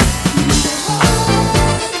begin.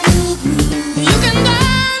 You can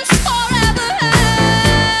dance forever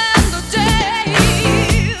and a day.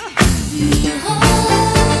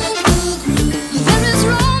 There is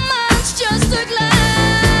romance just a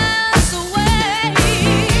glance away.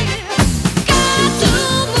 Got to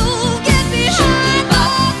move, get behind the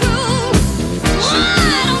groove.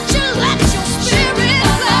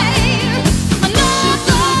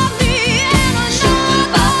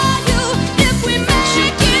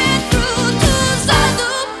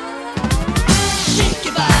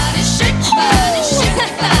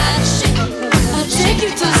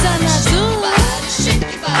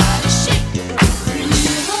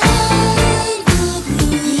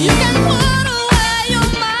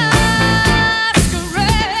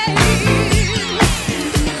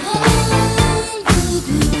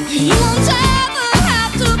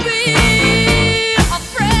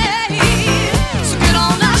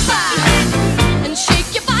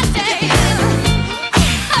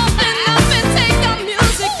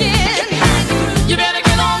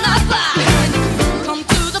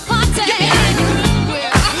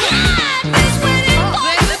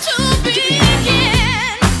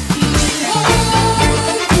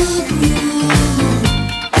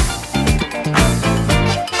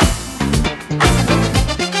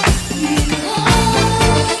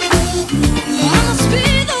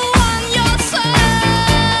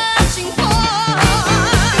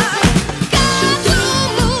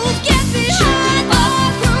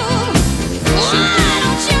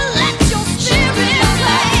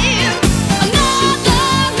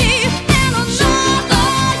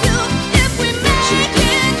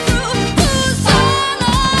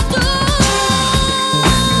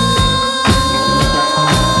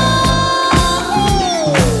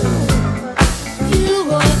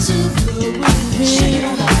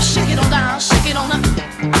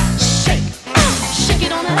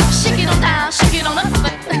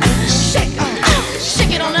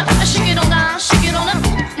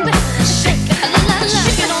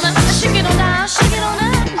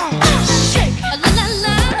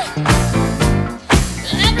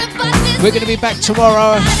 We're going to be back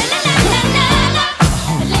tomorrow.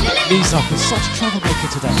 Knees up, is such a troublemaker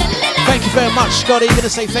today. Thank you very much, Scotty. Going to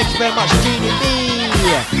say thank you very much, Jeannie B,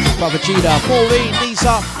 Brother Gina, Maureen, Knees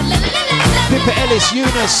up, Pippa Ellis,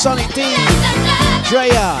 Eunice, Sonny D,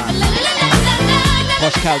 Drea,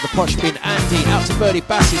 Posh Cow, the Posh Bin, Andy, out to Birdie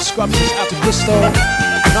Bassett, Scrumptious, out to Crystal.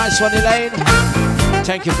 Nice one, Elaine.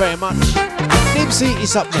 Thank you very much. Nibsy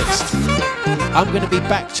is up next. I'm going to be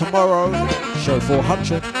back tomorrow, show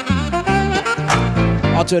 400.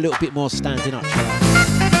 I'll do a little bit more standing up, shall I?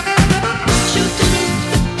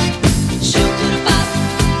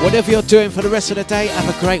 Whatever you're doing for the rest of the day, have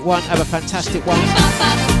a great one, have a fantastic one.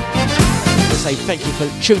 I say thank you for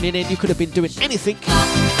tuning in. You could have been doing anything.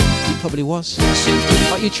 You probably was.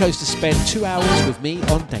 But you chose to spend 2 hours with me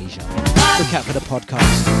on Deja. Look out for the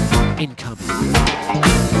podcast. Incoming.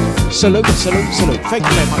 Salute, salute, salute. Thank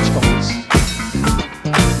you very much, guys.